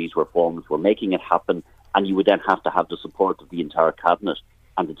on with these reforms, we're making it happen, and you would then have to have the support of the entire Cabinet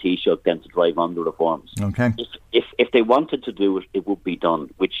and the Taoiseach then to drive on the reforms. Okay. If they wanted to do it, it would be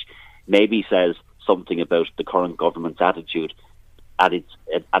done, which maybe says something about the current government's attitude at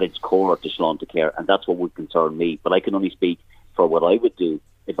its core to Sláintecare, and that's what would concern me. But I can only speak for what I would do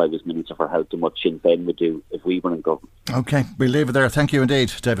if I was Minister for Health and what Sinn Féin would do if we were in government. OK, we'll leave it there. Thank you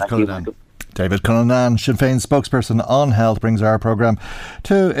indeed, David Cullinan. David Cullinan, Sinn Féin spokesperson on health, brings our programme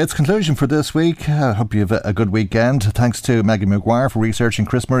to its conclusion for this week. I hope you have a good weekend. Thanks to Maggie Maguire for researching,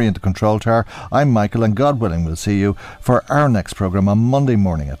 Chris Murray in the control tower. I'm Michael, and God willing we'll see you for our next programme on Monday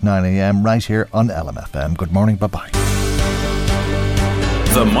morning at 9 a.m. right here on LMFM. Good morning, bye-bye.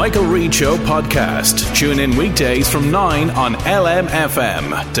 The Michael Reid Show podcast. Tune in weekdays from 9 on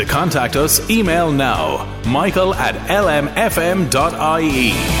LMFM. To contact us, email now,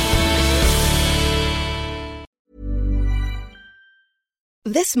 michael@lmfm.ie.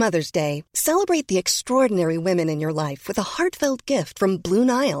 This Mother's Day, celebrate the extraordinary women in your life with a heartfelt gift from Blue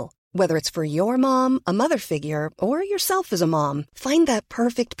Nile. Whether it's for your mom, a mother figure, or yourself as a mom, find that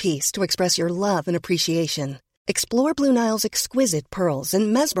perfect piece to express your love and appreciation. Explore Blue Nile's exquisite pearls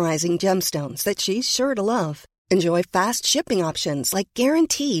and mesmerizing gemstones that she's sure to love. Enjoy fast shipping options like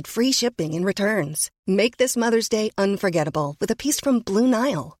guaranteed free shipping and returns. Make this Mother's Day unforgettable with a piece from Blue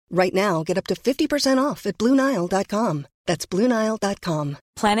Nile. Right now, get up to 50% off at BlueNile.com. That's BlueNile.com.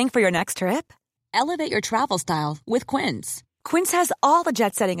 Planning for your next trip? Elevate your travel style with Quince. Quince has all the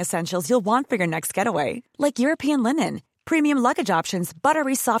jet-setting essentials you'll want for your next getaway, like European linen, premium luggage options,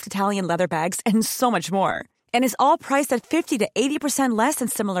 buttery soft Italian leather bags, and so much more. And is all priced at 50 to 80% less than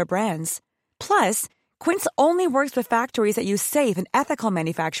similar brands. Plus, Quince only works with factories that use safe and ethical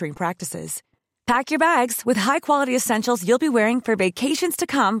manufacturing practices. Pack your bags with high-quality essentials you'll be wearing for vacations to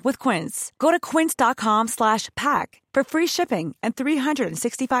come with Quince. Go to quince.com/pack for free shipping and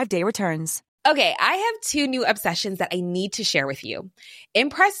 365-day returns. Okay, I have two new obsessions that I need to share with you.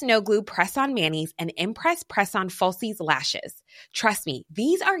 Impress No Glue Press-On Manis and Impress Press-On Falsies Lashes. Trust me,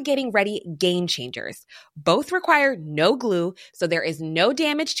 these are getting ready game changers. Both require no glue, so there is no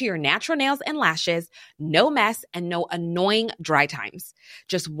damage to your natural nails and lashes, no mess, and no annoying dry times.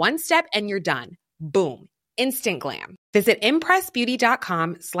 Just one step and you're done. Boom. Instant glam. Visit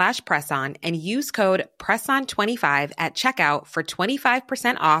impressbeauty.com/presson and use code PRESSON25 at checkout for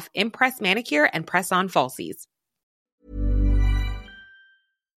 25% off Impress Manicure and Press-On Falsies.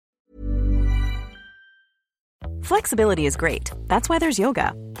 Flexibility is great. That's why there's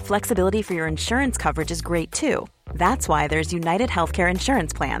yoga. Flexibility for your insurance coverage is great too. That's why there's United Healthcare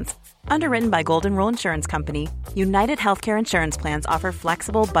Insurance Plans. Underwritten by Golden Rule Insurance Company, United Healthcare Insurance Plans offer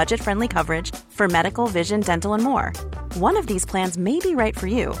flexible, budget-friendly coverage for medical, vision, dental, and more. One of these plans may be right for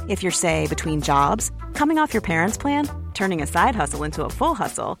you if you're, say, between jobs, coming off your parents' plan, turning a side hustle into a full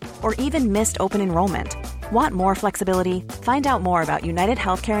hustle, or even missed open enrollment. Want more flexibility? Find out more about United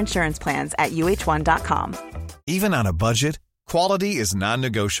Healthcare Insurance Plans at uh1.com. Even on a budget, quality is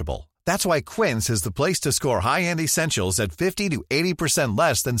non-negotiable. That's why Quince is the place to score high-end essentials at 50 to 80%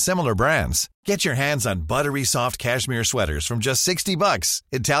 less than similar brands. Get your hands on buttery soft cashmere sweaters from just $60,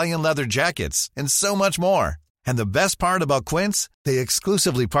 Italian leather jackets, and so much more. And the best part about Quince, they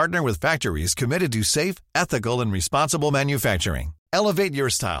exclusively partner with factories committed to safe, ethical, and responsible manufacturing. Elevate your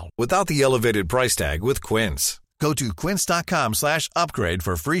style without the elevated price tag with Quince. Go to quince.com/upgrade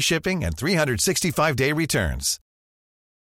for free shipping and 365-day returns.